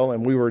Israel,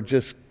 and we were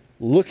just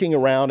looking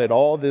around at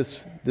all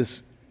this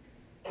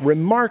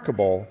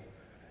remarkable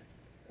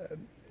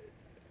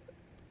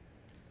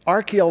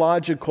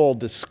archaeological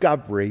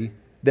discovery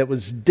that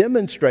was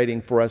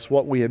demonstrating for us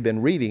what we had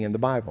been reading in the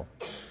Bible.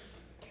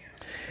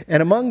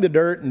 And among the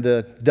dirt and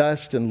the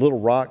dust and little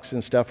rocks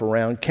and stuff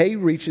around, Kay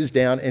reaches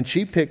down and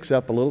she picks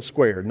up a little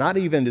square, not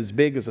even as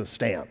big as a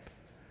stamp.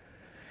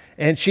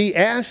 And she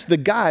asked the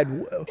guide,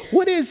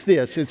 "What is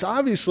this? It's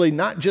obviously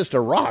not just a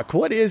rock.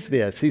 What is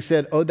this?" He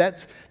said, "Oh,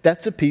 that's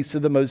a piece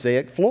of the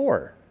mosaic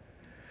floor."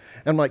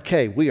 I'm like,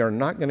 "Kay, we are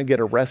not going to get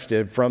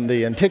arrested from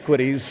the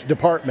antiquities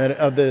department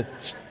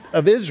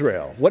of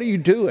Israel. What are you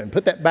doing?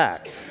 Put that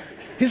back."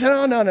 He said,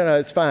 "Oh, no,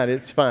 it's fine.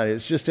 It's fine.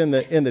 It's just in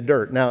the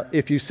dirt. Now,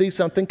 if you see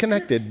something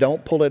connected,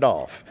 don't pull it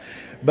off.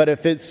 But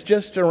if it's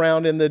just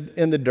around in the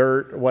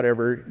dirt or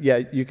whatever,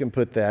 yeah, you can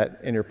put that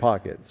in your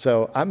pocket."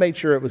 So I made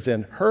sure it was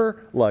in her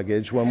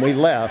luggage when we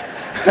left.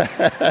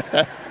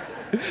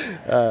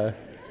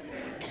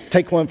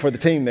 Take one for the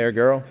team there,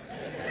 girl.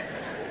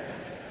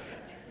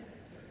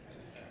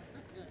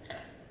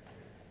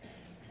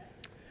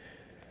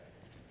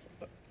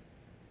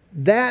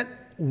 That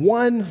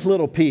one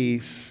little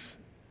piece,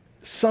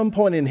 some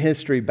point in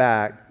history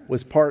back,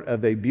 was part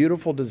of a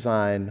beautiful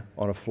design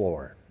on a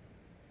floor.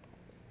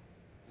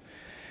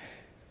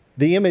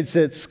 The image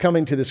that's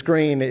coming to the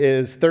screen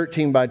is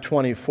 13 by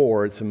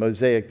 24. It's a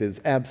mosaic that's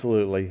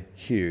absolutely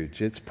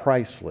huge. It's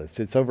priceless.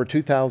 It's over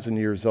 2,000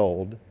 years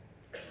old.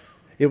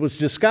 It was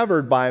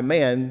discovered by a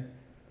man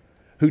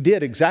who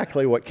did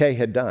exactly what Kay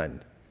had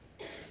done.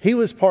 He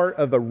was part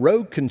of a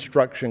road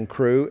construction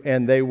crew,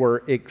 and they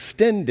were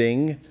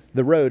extending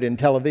the road in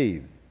Tel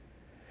Aviv.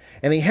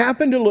 And he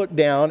happened to look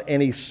down,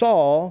 and he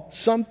saw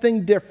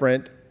something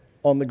different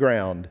on the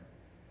ground.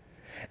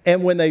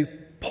 And when they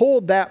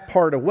pulled that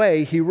part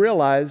away, he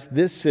realized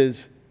this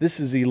is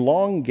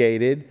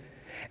elongated.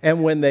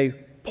 And when they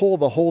pull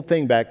the whole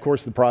thing back, of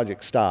course the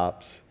project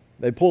stops.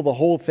 They pull the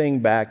whole thing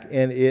back,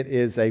 and it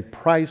is a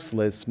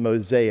priceless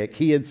mosaic.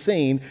 He had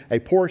seen a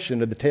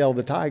portion of the tail of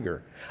the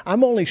tiger.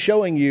 I'm only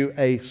showing you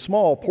a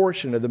small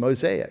portion of the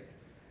mosaic.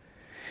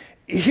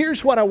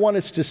 Here's what I want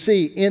us to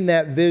see in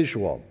that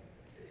visual.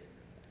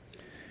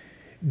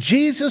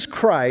 Jesus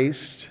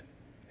Christ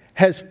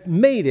has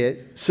made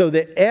it so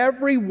that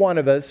every one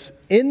of us,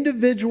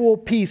 individual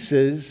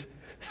pieces,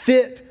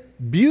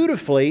 fit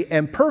beautifully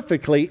and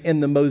perfectly in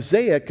the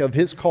mosaic of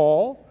His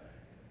call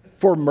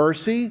for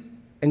mercy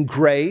and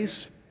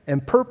grace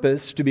and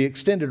purpose to be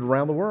extended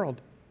around the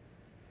world.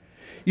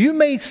 You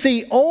may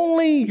see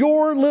only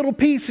your little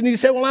piece and you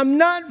say, "Well, I'm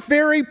not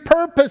very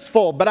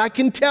purposeful," but I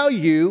can tell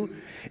you,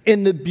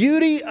 in the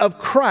beauty of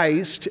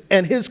Christ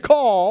and His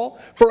call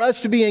for us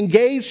to be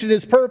engaged in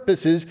His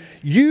purposes,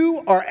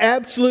 you are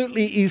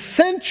absolutely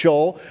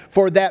essential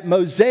for that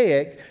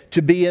mosaic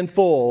to be in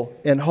full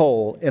and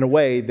whole in a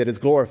way that is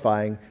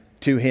glorifying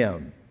to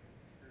Him.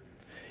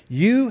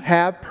 You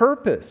have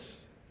purpose.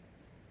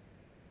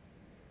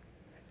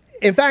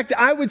 In fact,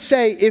 I would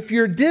say if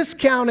you're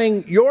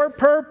discounting your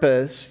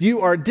purpose, you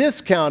are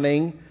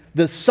discounting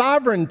the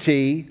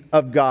sovereignty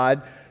of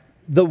God,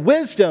 the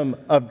wisdom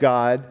of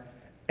God,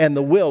 and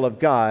the will of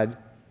God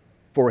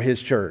for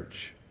His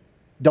church.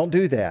 Don't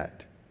do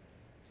that.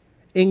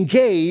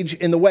 Engage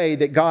in the way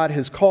that God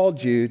has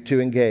called you to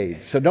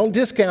engage. So don't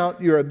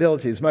discount your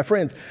abilities. My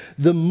friends,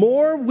 the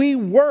more we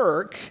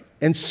work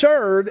and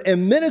serve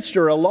and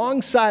minister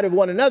alongside of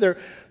one another,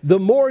 the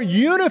more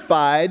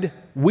unified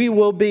we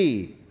will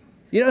be.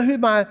 You know who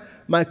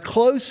my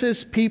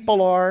closest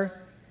people are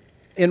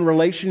in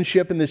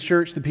relationship in this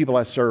church? The people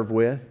I serve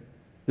with.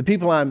 The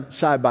people I'm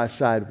side by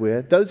side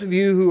with. Those of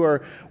you who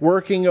are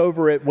working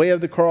over at Way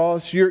of the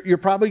Cross, you're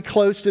probably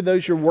close to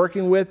those you're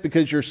working with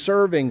because you're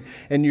serving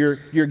and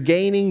you're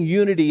gaining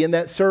unity in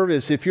that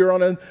service. If you're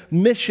on a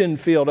mission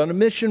field, on a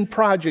mission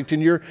project,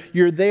 and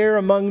you're there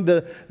among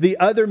the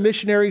other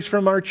missionaries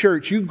from our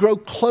church, you grow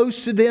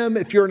close to them.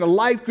 If you're in a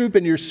life group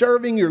and you're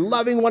serving, you're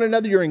loving one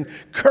another, you're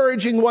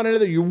encouraging one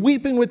another, you're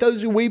weeping with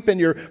those who weep,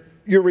 and you're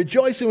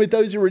rejoicing with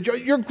those who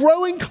rejoice. You're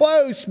growing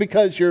close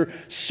because you're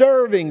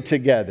serving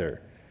together.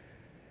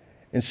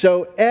 And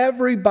so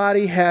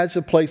everybody has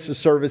a place of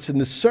service, and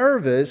the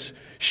service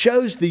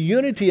shows the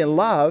unity and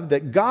love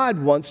that God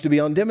wants to be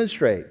on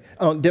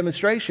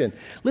demonstration.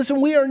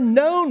 Listen, we are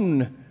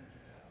known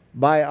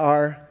by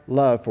our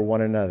love for one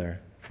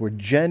another. If we're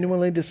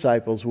genuinely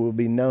disciples, we will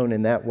be known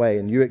in that way,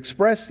 and you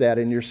express that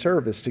in your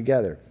service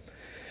together.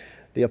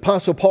 The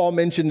Apostle Paul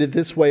mentioned it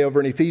this way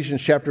over in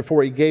Ephesians chapter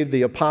 4. He gave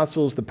the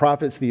apostles, the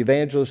prophets, the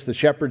evangelists, the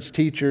shepherds,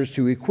 teachers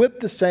to equip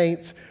the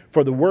saints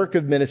for the work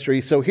of ministry.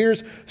 So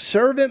here's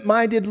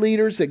servant-minded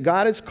leaders that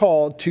God has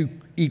called to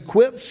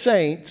equip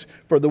saints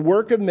for the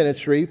work of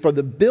ministry, for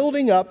the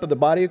building up of the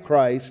body of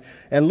Christ.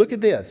 And look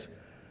at this.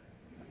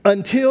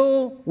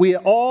 Until we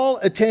all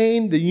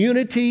attain the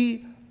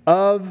unity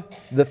of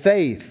the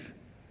faith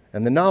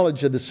and the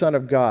knowledge of the Son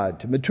of God,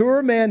 to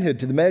mature manhood,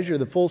 to the measure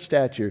of the full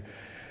stature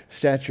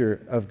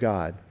of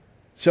God.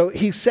 So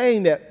he's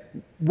saying that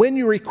when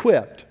you're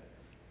equipped,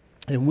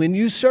 And when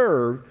you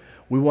serve,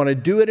 we want to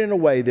do it in a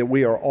way that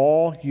we are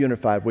all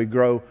unified. We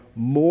grow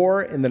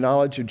more in the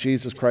knowledge of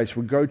Jesus Christ.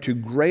 We grow to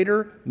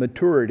greater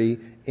maturity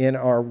in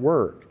our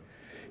work.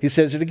 He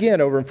says it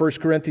again over in 1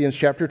 Corinthians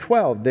chapter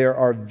 12. There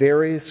are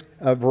various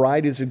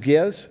varieties of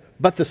gifts,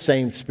 but the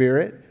same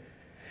Spirit.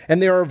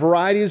 And there are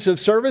varieties of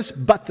service,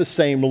 but the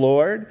same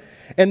Lord.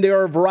 And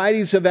there are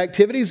varieties of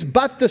activities,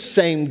 but the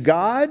same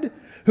God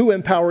who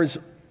empowers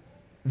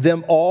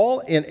them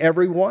all in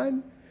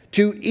everyone.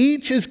 To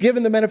each is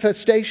given the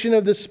manifestation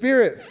of the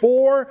Spirit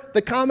for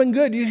the common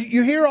good.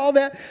 You hear all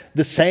that?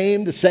 The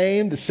same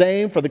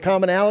for the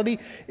commonality.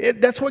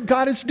 That's what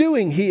God is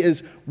doing. He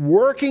is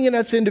working in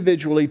us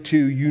individually to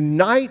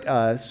unite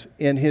us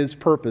in His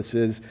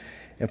purposes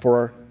and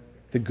for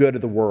the good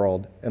of the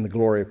world and the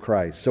glory of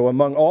Christ. So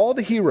among all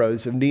the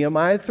heroes of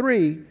Nehemiah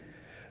 3,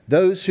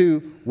 those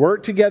who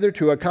work together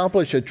to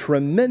accomplish a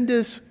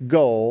tremendous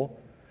goal,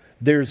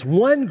 there's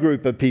one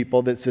group of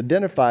people that's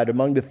identified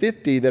among the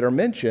 50 that are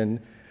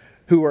mentioned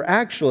who are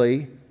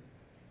actually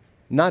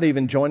not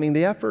even joining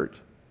the effort.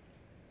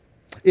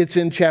 It's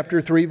in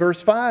chapter 3,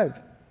 verse 5.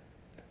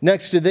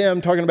 Next to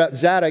them, talking about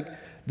Zadok,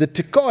 the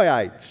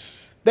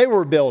Tekoites, they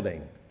were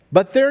building,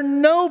 but their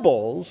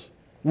nobles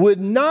would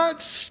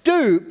not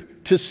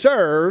stoop to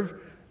serve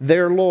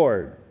their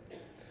Lord.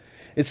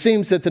 It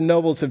seems that the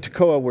nobles of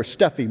Tekoa were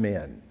stuffy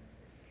men,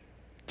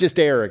 just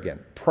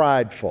arrogant,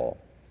 prideful,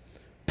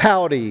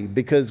 pouty,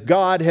 because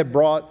God had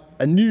brought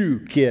a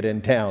new kid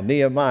in town,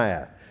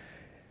 Nehemiah,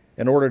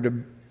 in order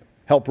to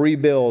help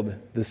rebuild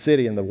the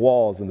city and the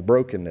walls and the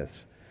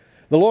brokenness.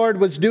 The Lord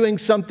was doing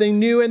something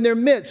new in their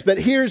midst, but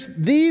here's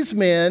these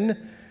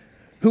men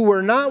who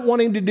were not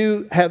wanting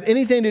to have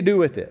anything to do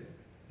with it.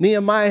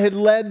 Nehemiah had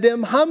led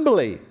them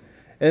humbly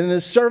in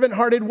a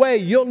servant-hearted way.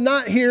 You'll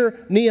not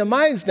hear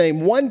Nehemiah's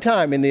name one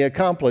time in the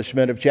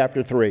accomplishment of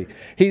chapter 3.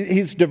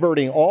 He's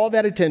diverting all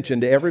that attention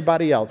to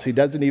everybody else. He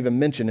doesn't even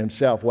mention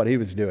himself, what he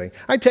was doing.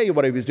 I tell you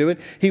what he was doing.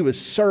 He was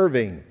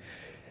serving.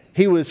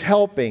 He was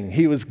helping.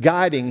 He was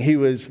guiding. He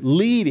was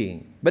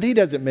leading. But he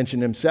doesn't mention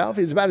himself.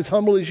 He's about as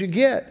humble as you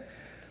get.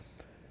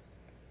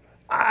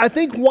 I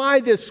think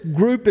why this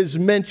group is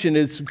mentioned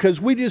is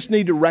because we just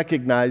need to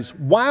recognize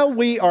while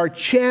we are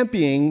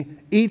championing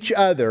each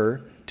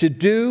other to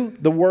do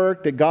the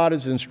work that God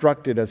has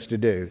instructed us to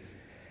do.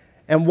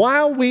 And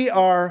while we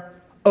are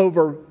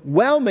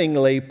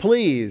overwhelmingly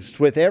pleased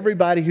with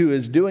everybody who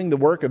is doing the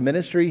work of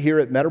ministry here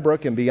at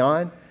Meadowbrook and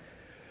beyond,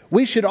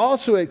 we should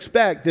also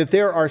expect that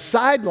there are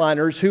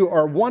sideliners who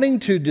are wanting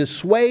to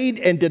dissuade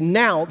and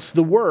denounce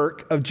the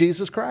work of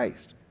Jesus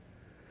Christ.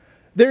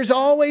 There's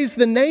always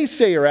the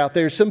naysayer out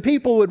there. Some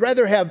people would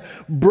rather have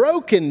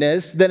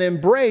brokenness than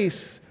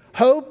embrace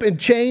hope and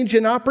change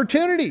and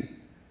opportunity.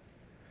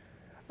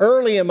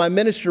 Early in my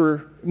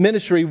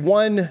ministry,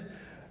 one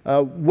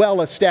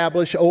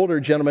well-established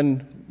older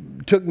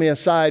gentleman took me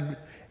aside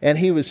and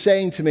he was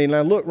saying to me,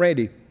 now look,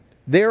 Randy,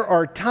 there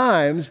are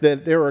times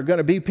that there are going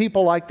to be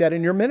people like that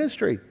in your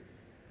ministry.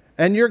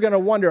 And you're going to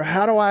wonder,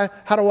 how do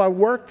I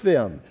work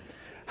them?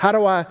 How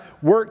do I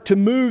work to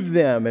move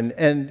them?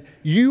 And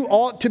you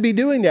ought to be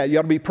doing that. You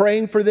ought to be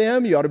praying for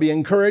them. You ought to be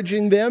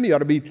encouraging them. You ought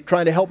to be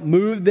trying to help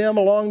move them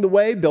along the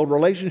way, build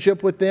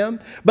relationship with them.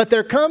 But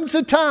there comes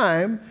a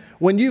time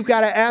when you've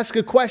got to ask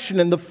a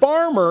question, and the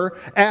farmer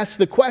asks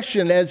the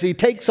question as he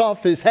takes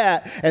off his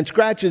hat and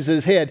scratches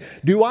his head,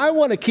 do I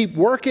want to keep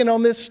working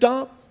on this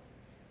stump?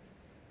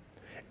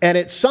 And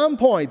at some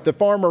point, the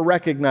farmer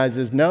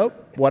recognizes, nope,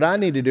 what I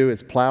need to do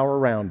is plow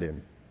around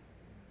him.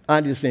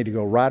 I just need to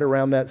go right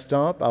around that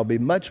stump. I'll be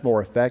much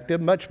more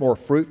effective, much more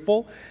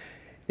fruitful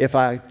if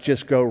I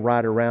just go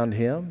right around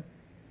him.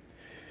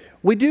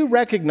 We do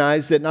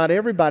recognize that not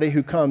everybody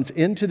who comes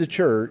into the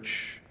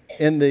church,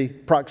 in the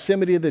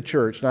proximity of the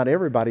church, not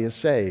everybody is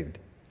saved.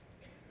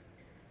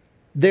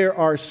 There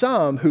are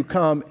some who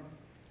come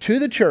to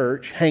the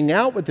church, hang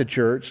out with the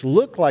church,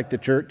 look like the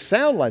church,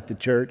 sound like the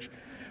church,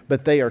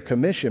 but they are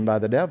commissioned by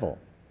the devil.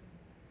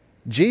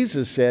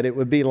 Jesus said it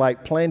would be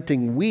like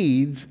planting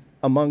weeds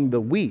among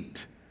the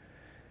wheat.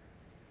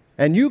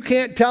 And you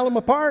can't tell them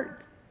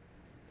apart.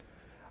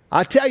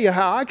 I tell you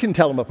how I can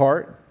tell them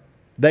apart.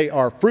 They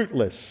are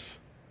fruitless.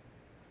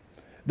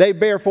 They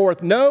bear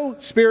forth no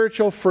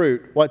spiritual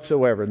fruit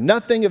whatsoever,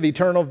 nothing of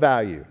eternal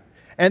value.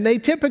 And they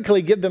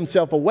typically give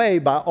themselves away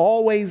by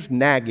always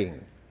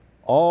nagging,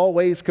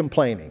 always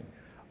complaining,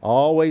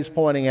 always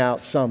pointing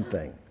out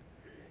something.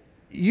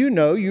 You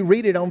know, you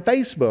read it on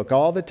Facebook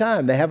all the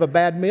time. They have a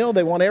bad meal.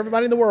 They want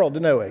everybody in the world to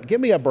know it. Give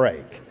me a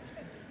break.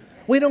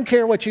 We don't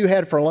care what you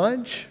had for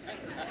lunch.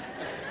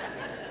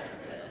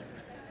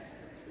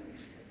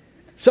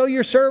 So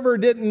your server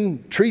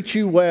didn't treat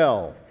you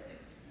well.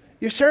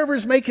 Your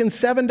server's making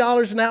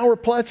 $7 an hour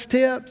plus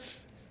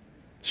tips.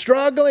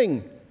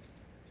 Struggling.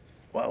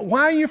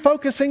 Why are you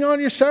focusing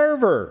on your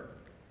server?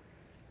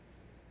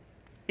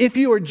 If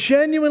you are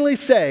genuinely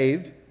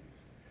saved,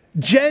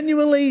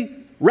 genuinely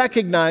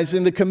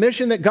recognizing the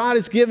commission that God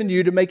has given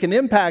you to make an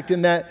impact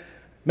in that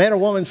man or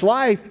woman's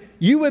life,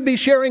 you would be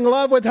sharing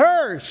love with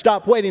her.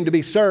 Stop waiting to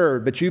be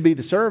served, but you be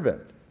the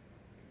servant.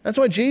 That's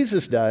what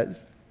Jesus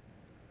does.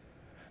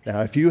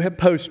 Now, if you have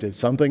posted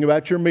something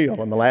about your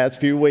meal in the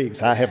last few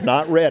weeks, I have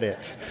not read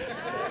it.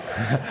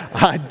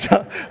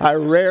 I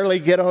rarely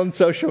get on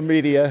social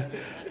media,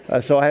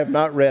 so I have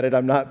not read it.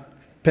 I'm not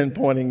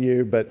pinpointing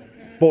you, but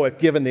boy, if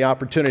given the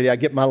opportunity, I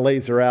get my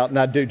laser out and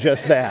I do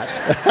just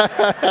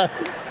that.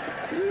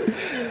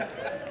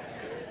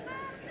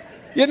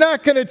 You're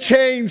not going to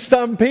change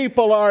some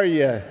people, are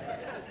you?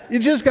 You're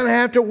just going to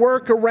have to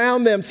work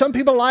around them. Some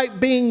people like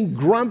being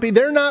grumpy.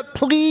 They're not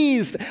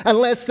pleased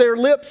unless their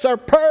lips are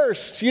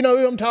pursed. You know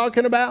who I'm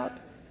talking about?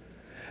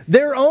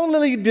 They're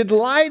only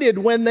delighted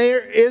when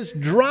there is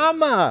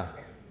drama.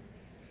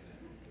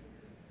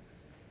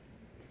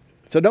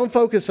 So don't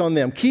focus on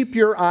them. Keep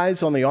your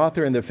eyes on the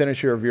author and the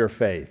finisher of your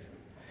faith.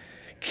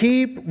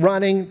 Keep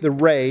running the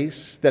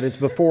race that is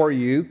before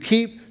you.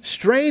 Keep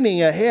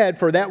straining ahead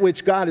for that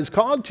which God has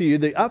called to you,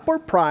 the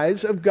upward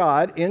prize of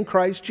God in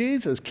Christ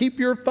Jesus. Keep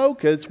your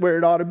focus where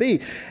it ought to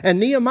be. And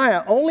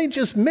Nehemiah only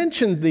just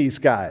mentioned these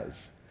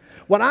guys.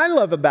 What I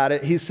love about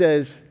it, he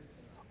says,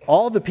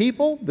 all the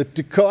people, the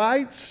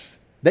Tekoites,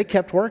 they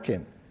kept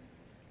working,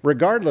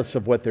 regardless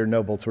of what their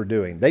nobles were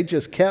doing. They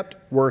just kept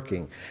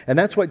working. And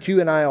that's what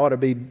you and I ought to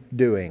be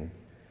doing.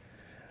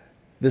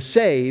 The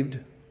saved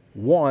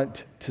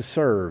want to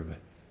serve.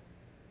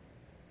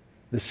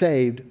 The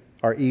saved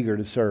are eager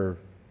to serve.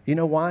 You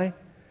know why?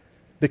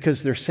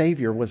 Because their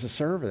Savior was a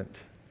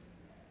servant.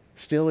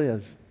 Still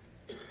is.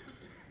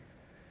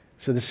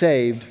 So the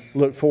saved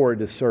look forward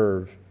to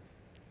serve.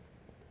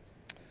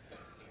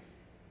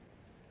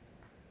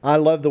 I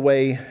love the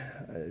way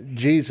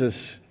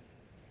Jesus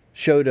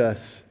showed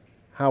us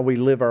how we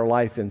live our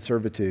life in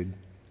servitude.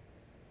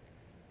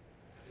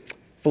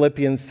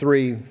 Philippians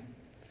 2,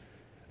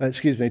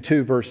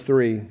 verse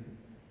 3.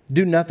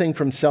 Do nothing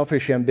from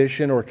selfish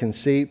ambition or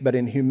conceit, but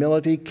in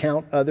humility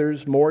count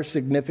others more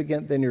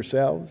significant than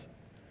yourselves.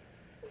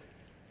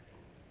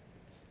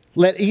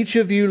 Let each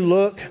of you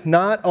look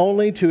not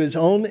only to his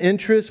own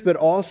interest, but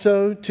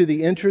also to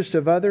the interest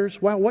of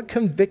others. Wow, what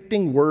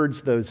convicting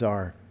words those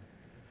are.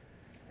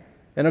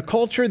 In a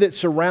culture that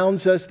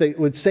surrounds us, they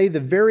would say the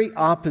very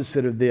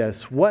opposite of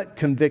this. What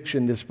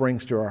conviction this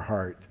brings to our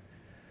heart.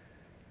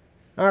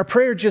 Our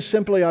prayer just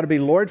simply ought to be,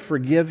 Lord,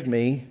 forgive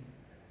me,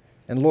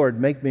 and Lord,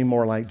 make me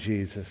more like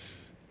Jesus.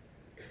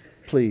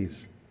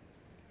 Please.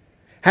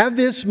 Have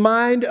this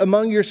mind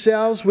among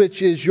yourselves,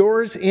 which is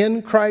yours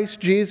in Christ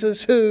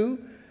Jesus, who,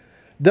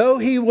 though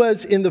he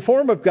was in the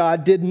form of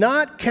God, did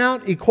not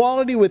count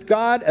equality with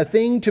God a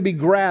thing to be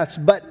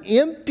grasped, but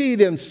emptied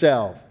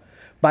himself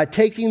by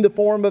taking the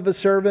form of a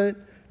servant,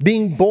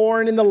 being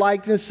born in the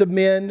likeness of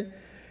men,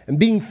 and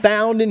being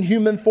found in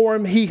human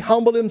form, he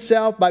humbled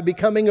himself by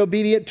becoming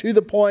obedient to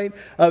the point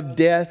of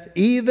death,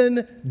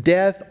 even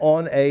death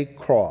on a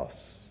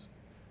cross.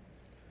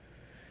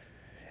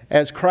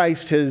 As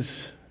Christ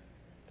has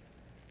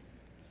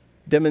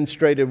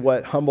demonstrated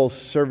what humble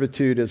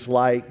servitude is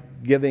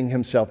like, giving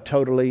himself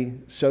totally,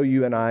 so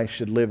you and I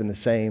should live in the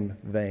same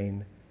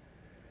vein.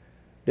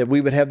 That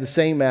we would have the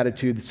same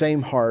attitude, the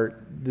same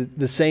heart,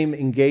 the same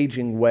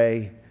engaging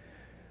way,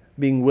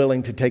 being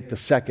willing to take the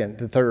second,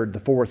 the third, the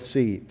fourth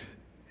seat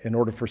in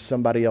order for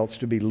somebody else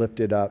to be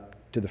lifted up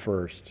to the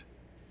first.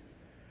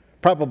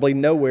 Probably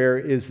nowhere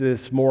is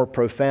this more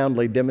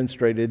profoundly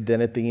demonstrated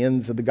than at the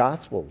ends of the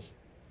Gospels,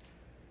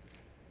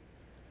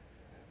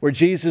 where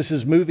Jesus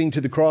is moving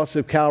to the cross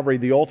of Calvary,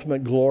 the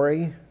ultimate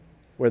glory,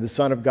 where the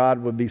Son of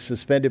God would be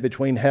suspended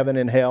between heaven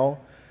and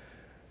hell.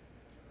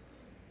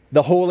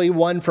 The Holy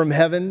One from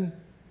heaven,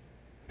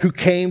 who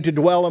came to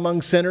dwell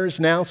among sinners,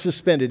 now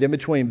suspended in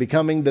between,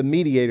 becoming the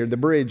mediator, the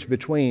bridge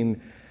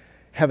between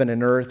heaven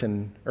and earth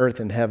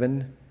and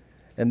heaven.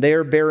 And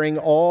there bearing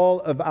all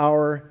of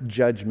our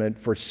judgment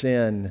for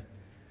sin,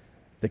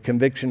 the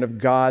conviction of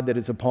God that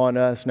is upon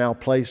us, now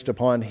placed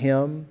upon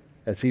him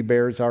as he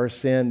bears our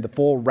sin, the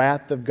full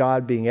wrath of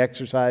God being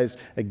exercised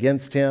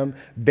against him,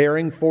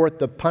 bearing forth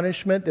the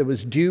punishment that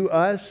was due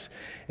us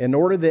in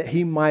order that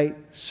he might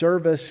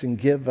serve us and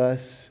give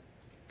us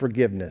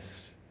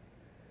forgiveness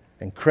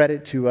and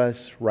credit to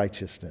us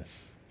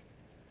righteousness.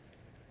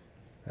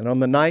 And on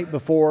the night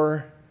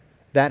before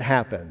that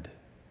happened,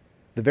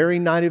 the very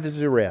night of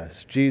his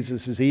arrest,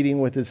 Jesus is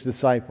eating with his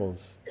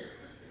disciples.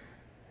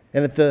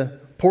 And at the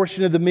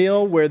portion of the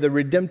meal where the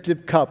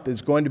redemptive cup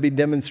is going to be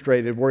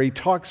demonstrated, where he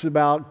talks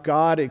about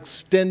God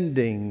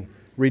extending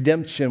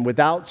redemption with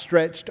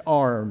outstretched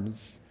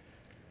arms,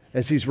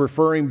 as he's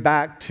referring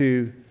back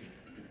to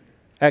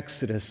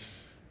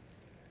Exodus.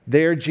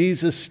 There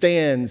Jesus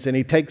stands and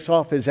he takes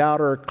off his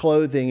outer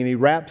clothing and he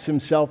wraps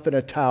himself in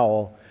a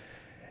towel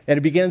and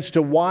he begins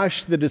to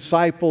wash the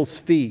disciples'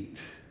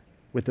 feet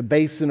with a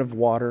basin of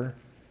water.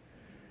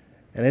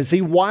 And as he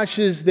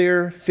washes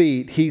their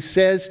feet, he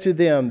says to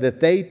them that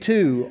they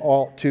too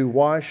ought to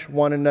wash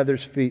one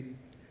another's feet.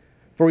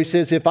 For he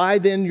says, if I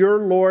then, your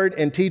Lord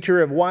and teacher,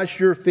 have washed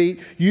your feet,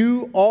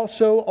 you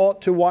also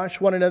ought to wash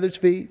one another's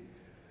feet.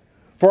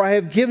 For I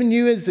have given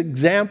you as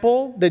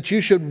example that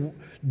you should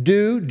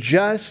do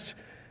just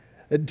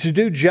to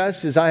do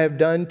just as I have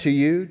done to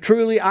you?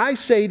 Truly, I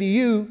say to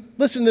you,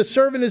 listen, the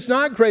servant is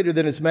not greater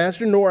than his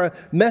master, nor a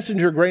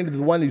messenger greater than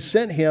the one who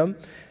sent him.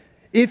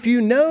 If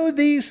you know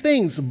these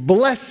things,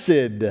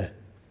 blessed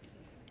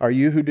are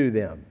you who do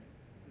them.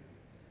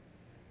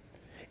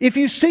 If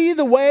you see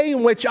the way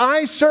in which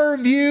I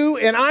serve you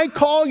and I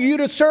call you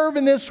to serve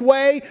in this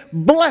way,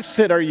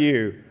 blessed are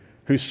you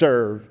who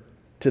serve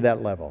to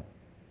that level.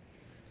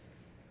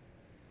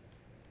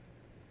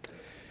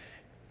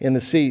 In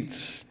the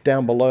seats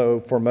down below,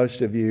 for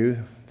most of you,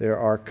 there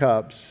are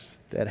cups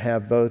that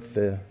have both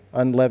the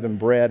unleavened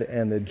bread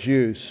and the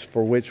juice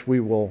for which we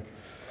will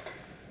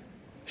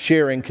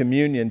share in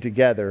communion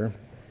together.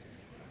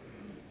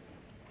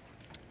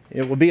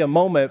 It will be a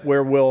moment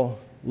where we'll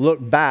look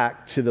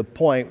back to the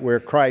point where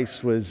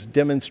Christ was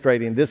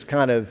demonstrating this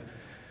kind of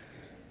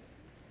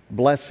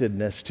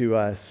blessedness to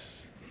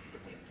us,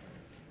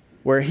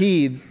 where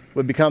He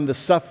would become the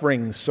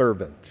suffering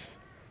servant.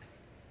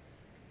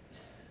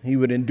 He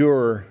would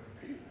endure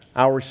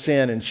our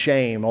sin and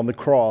shame on the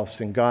cross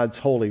in God's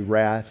holy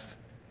wrath.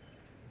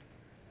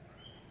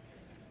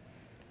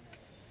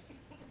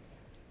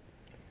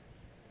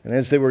 And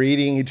as they were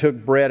eating, He took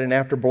bread, and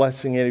after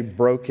blessing it, He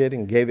broke it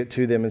and gave it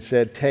to them and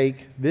said,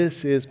 "Take,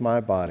 this is my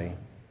body."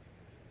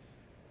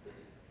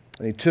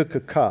 And He took a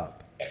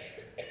cup.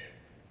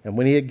 And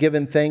when He had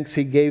given thanks,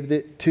 He gave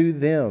it to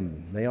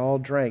them. They all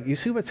drank. You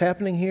see what's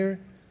happening here?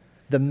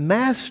 The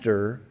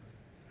master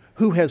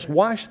who has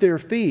washed their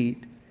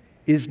feet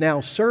is now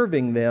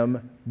serving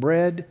them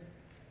bread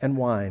and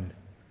wine.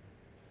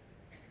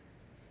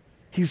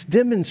 He's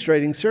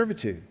demonstrating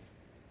servitude.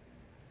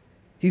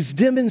 He's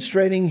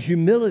demonstrating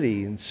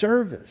humility and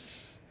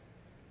service.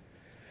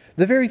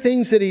 The very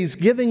things that He's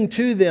giving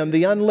to them,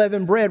 the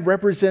unleavened bread,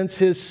 represents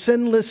His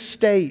sinless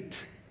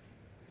state.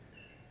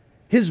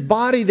 His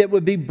body that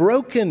would be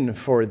broken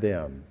for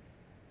them.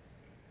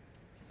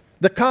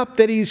 The cup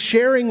that He's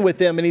sharing with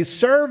them and He's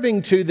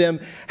serving to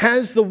them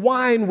has the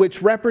wine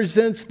which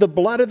represents the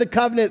blood of the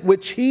covenant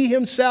which He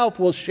Himself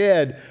will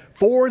shed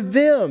for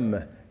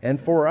them and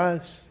for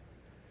us.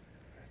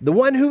 The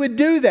one who would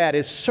do that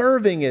is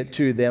serving it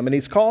to them, and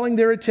He's calling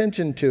their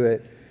attention to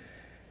it.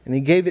 And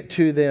He gave it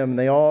to them, and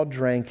they all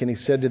drank, and He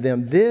said to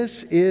them,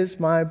 "This is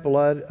my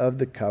blood of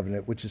the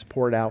covenant, which is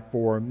poured out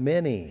for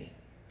many."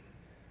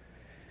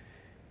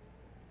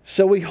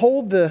 So we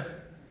hold the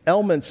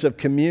elements of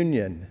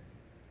communion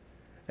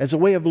as a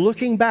way of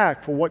looking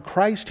back for what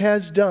Christ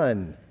has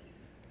done.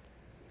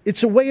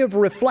 It's a way of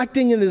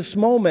reflecting in this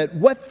moment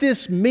what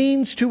this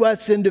means to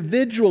us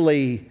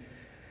individually,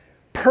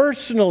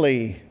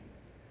 personally,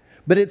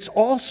 but it's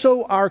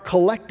also our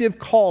collective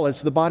call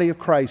as the body of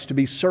Christ to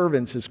be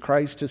servants as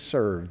Christ has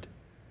served.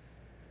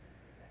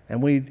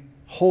 And we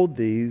hold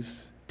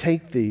these,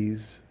 take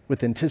these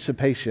with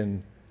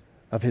anticipation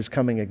of His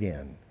coming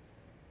again.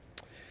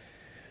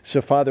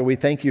 So, Father, we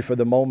thank You for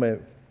the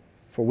moment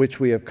for which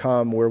we have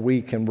come, where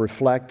we can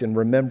reflect in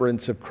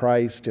remembrance of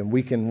Christ, and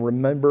we can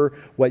remember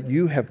what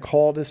You have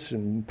called us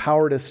and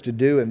empowered us to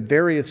do in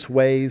various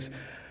ways,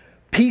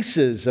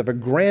 pieces of a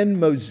grand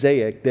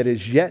mosaic that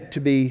is yet to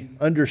be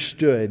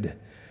understood,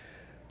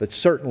 but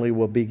certainly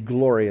will be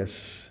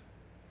glorious,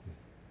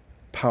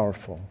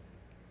 powerful.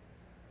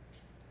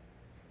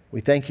 We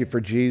thank You for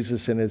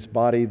Jesus and His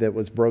body that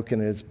was broken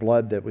and His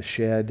blood that was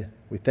shed.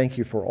 We thank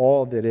You for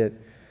all that it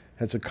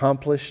has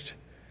accomplished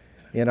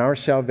in our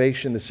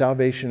salvation, the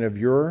salvation of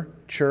Your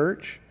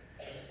church,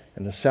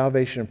 and the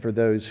salvation for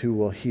those who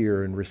will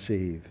hear and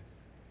receive.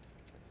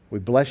 We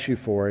bless You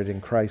for it in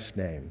Christ's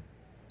name.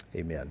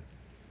 Amen.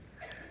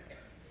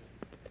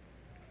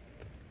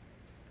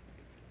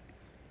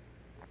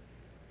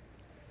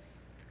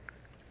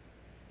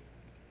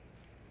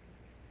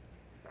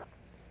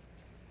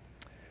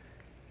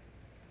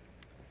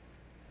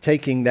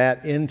 Taking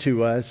that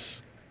into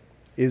us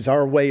is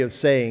our way of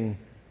saying,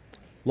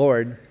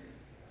 "Lord,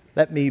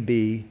 let me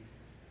be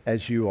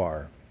as You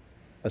are,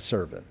 a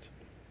servant.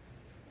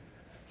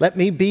 Let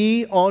me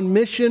be on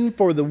mission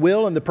for the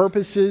will and the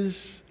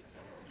purposes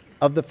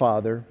of the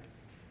Father.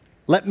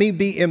 Let me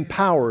be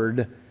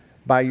empowered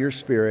by Your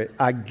Spirit.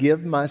 I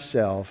give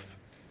myself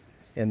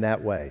in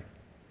that way."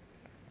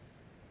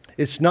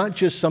 It's not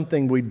just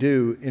something we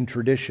do in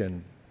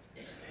tradition.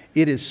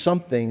 It is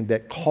something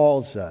that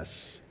calls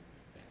us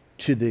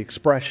to the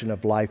expression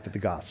of life of the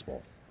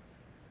gospel.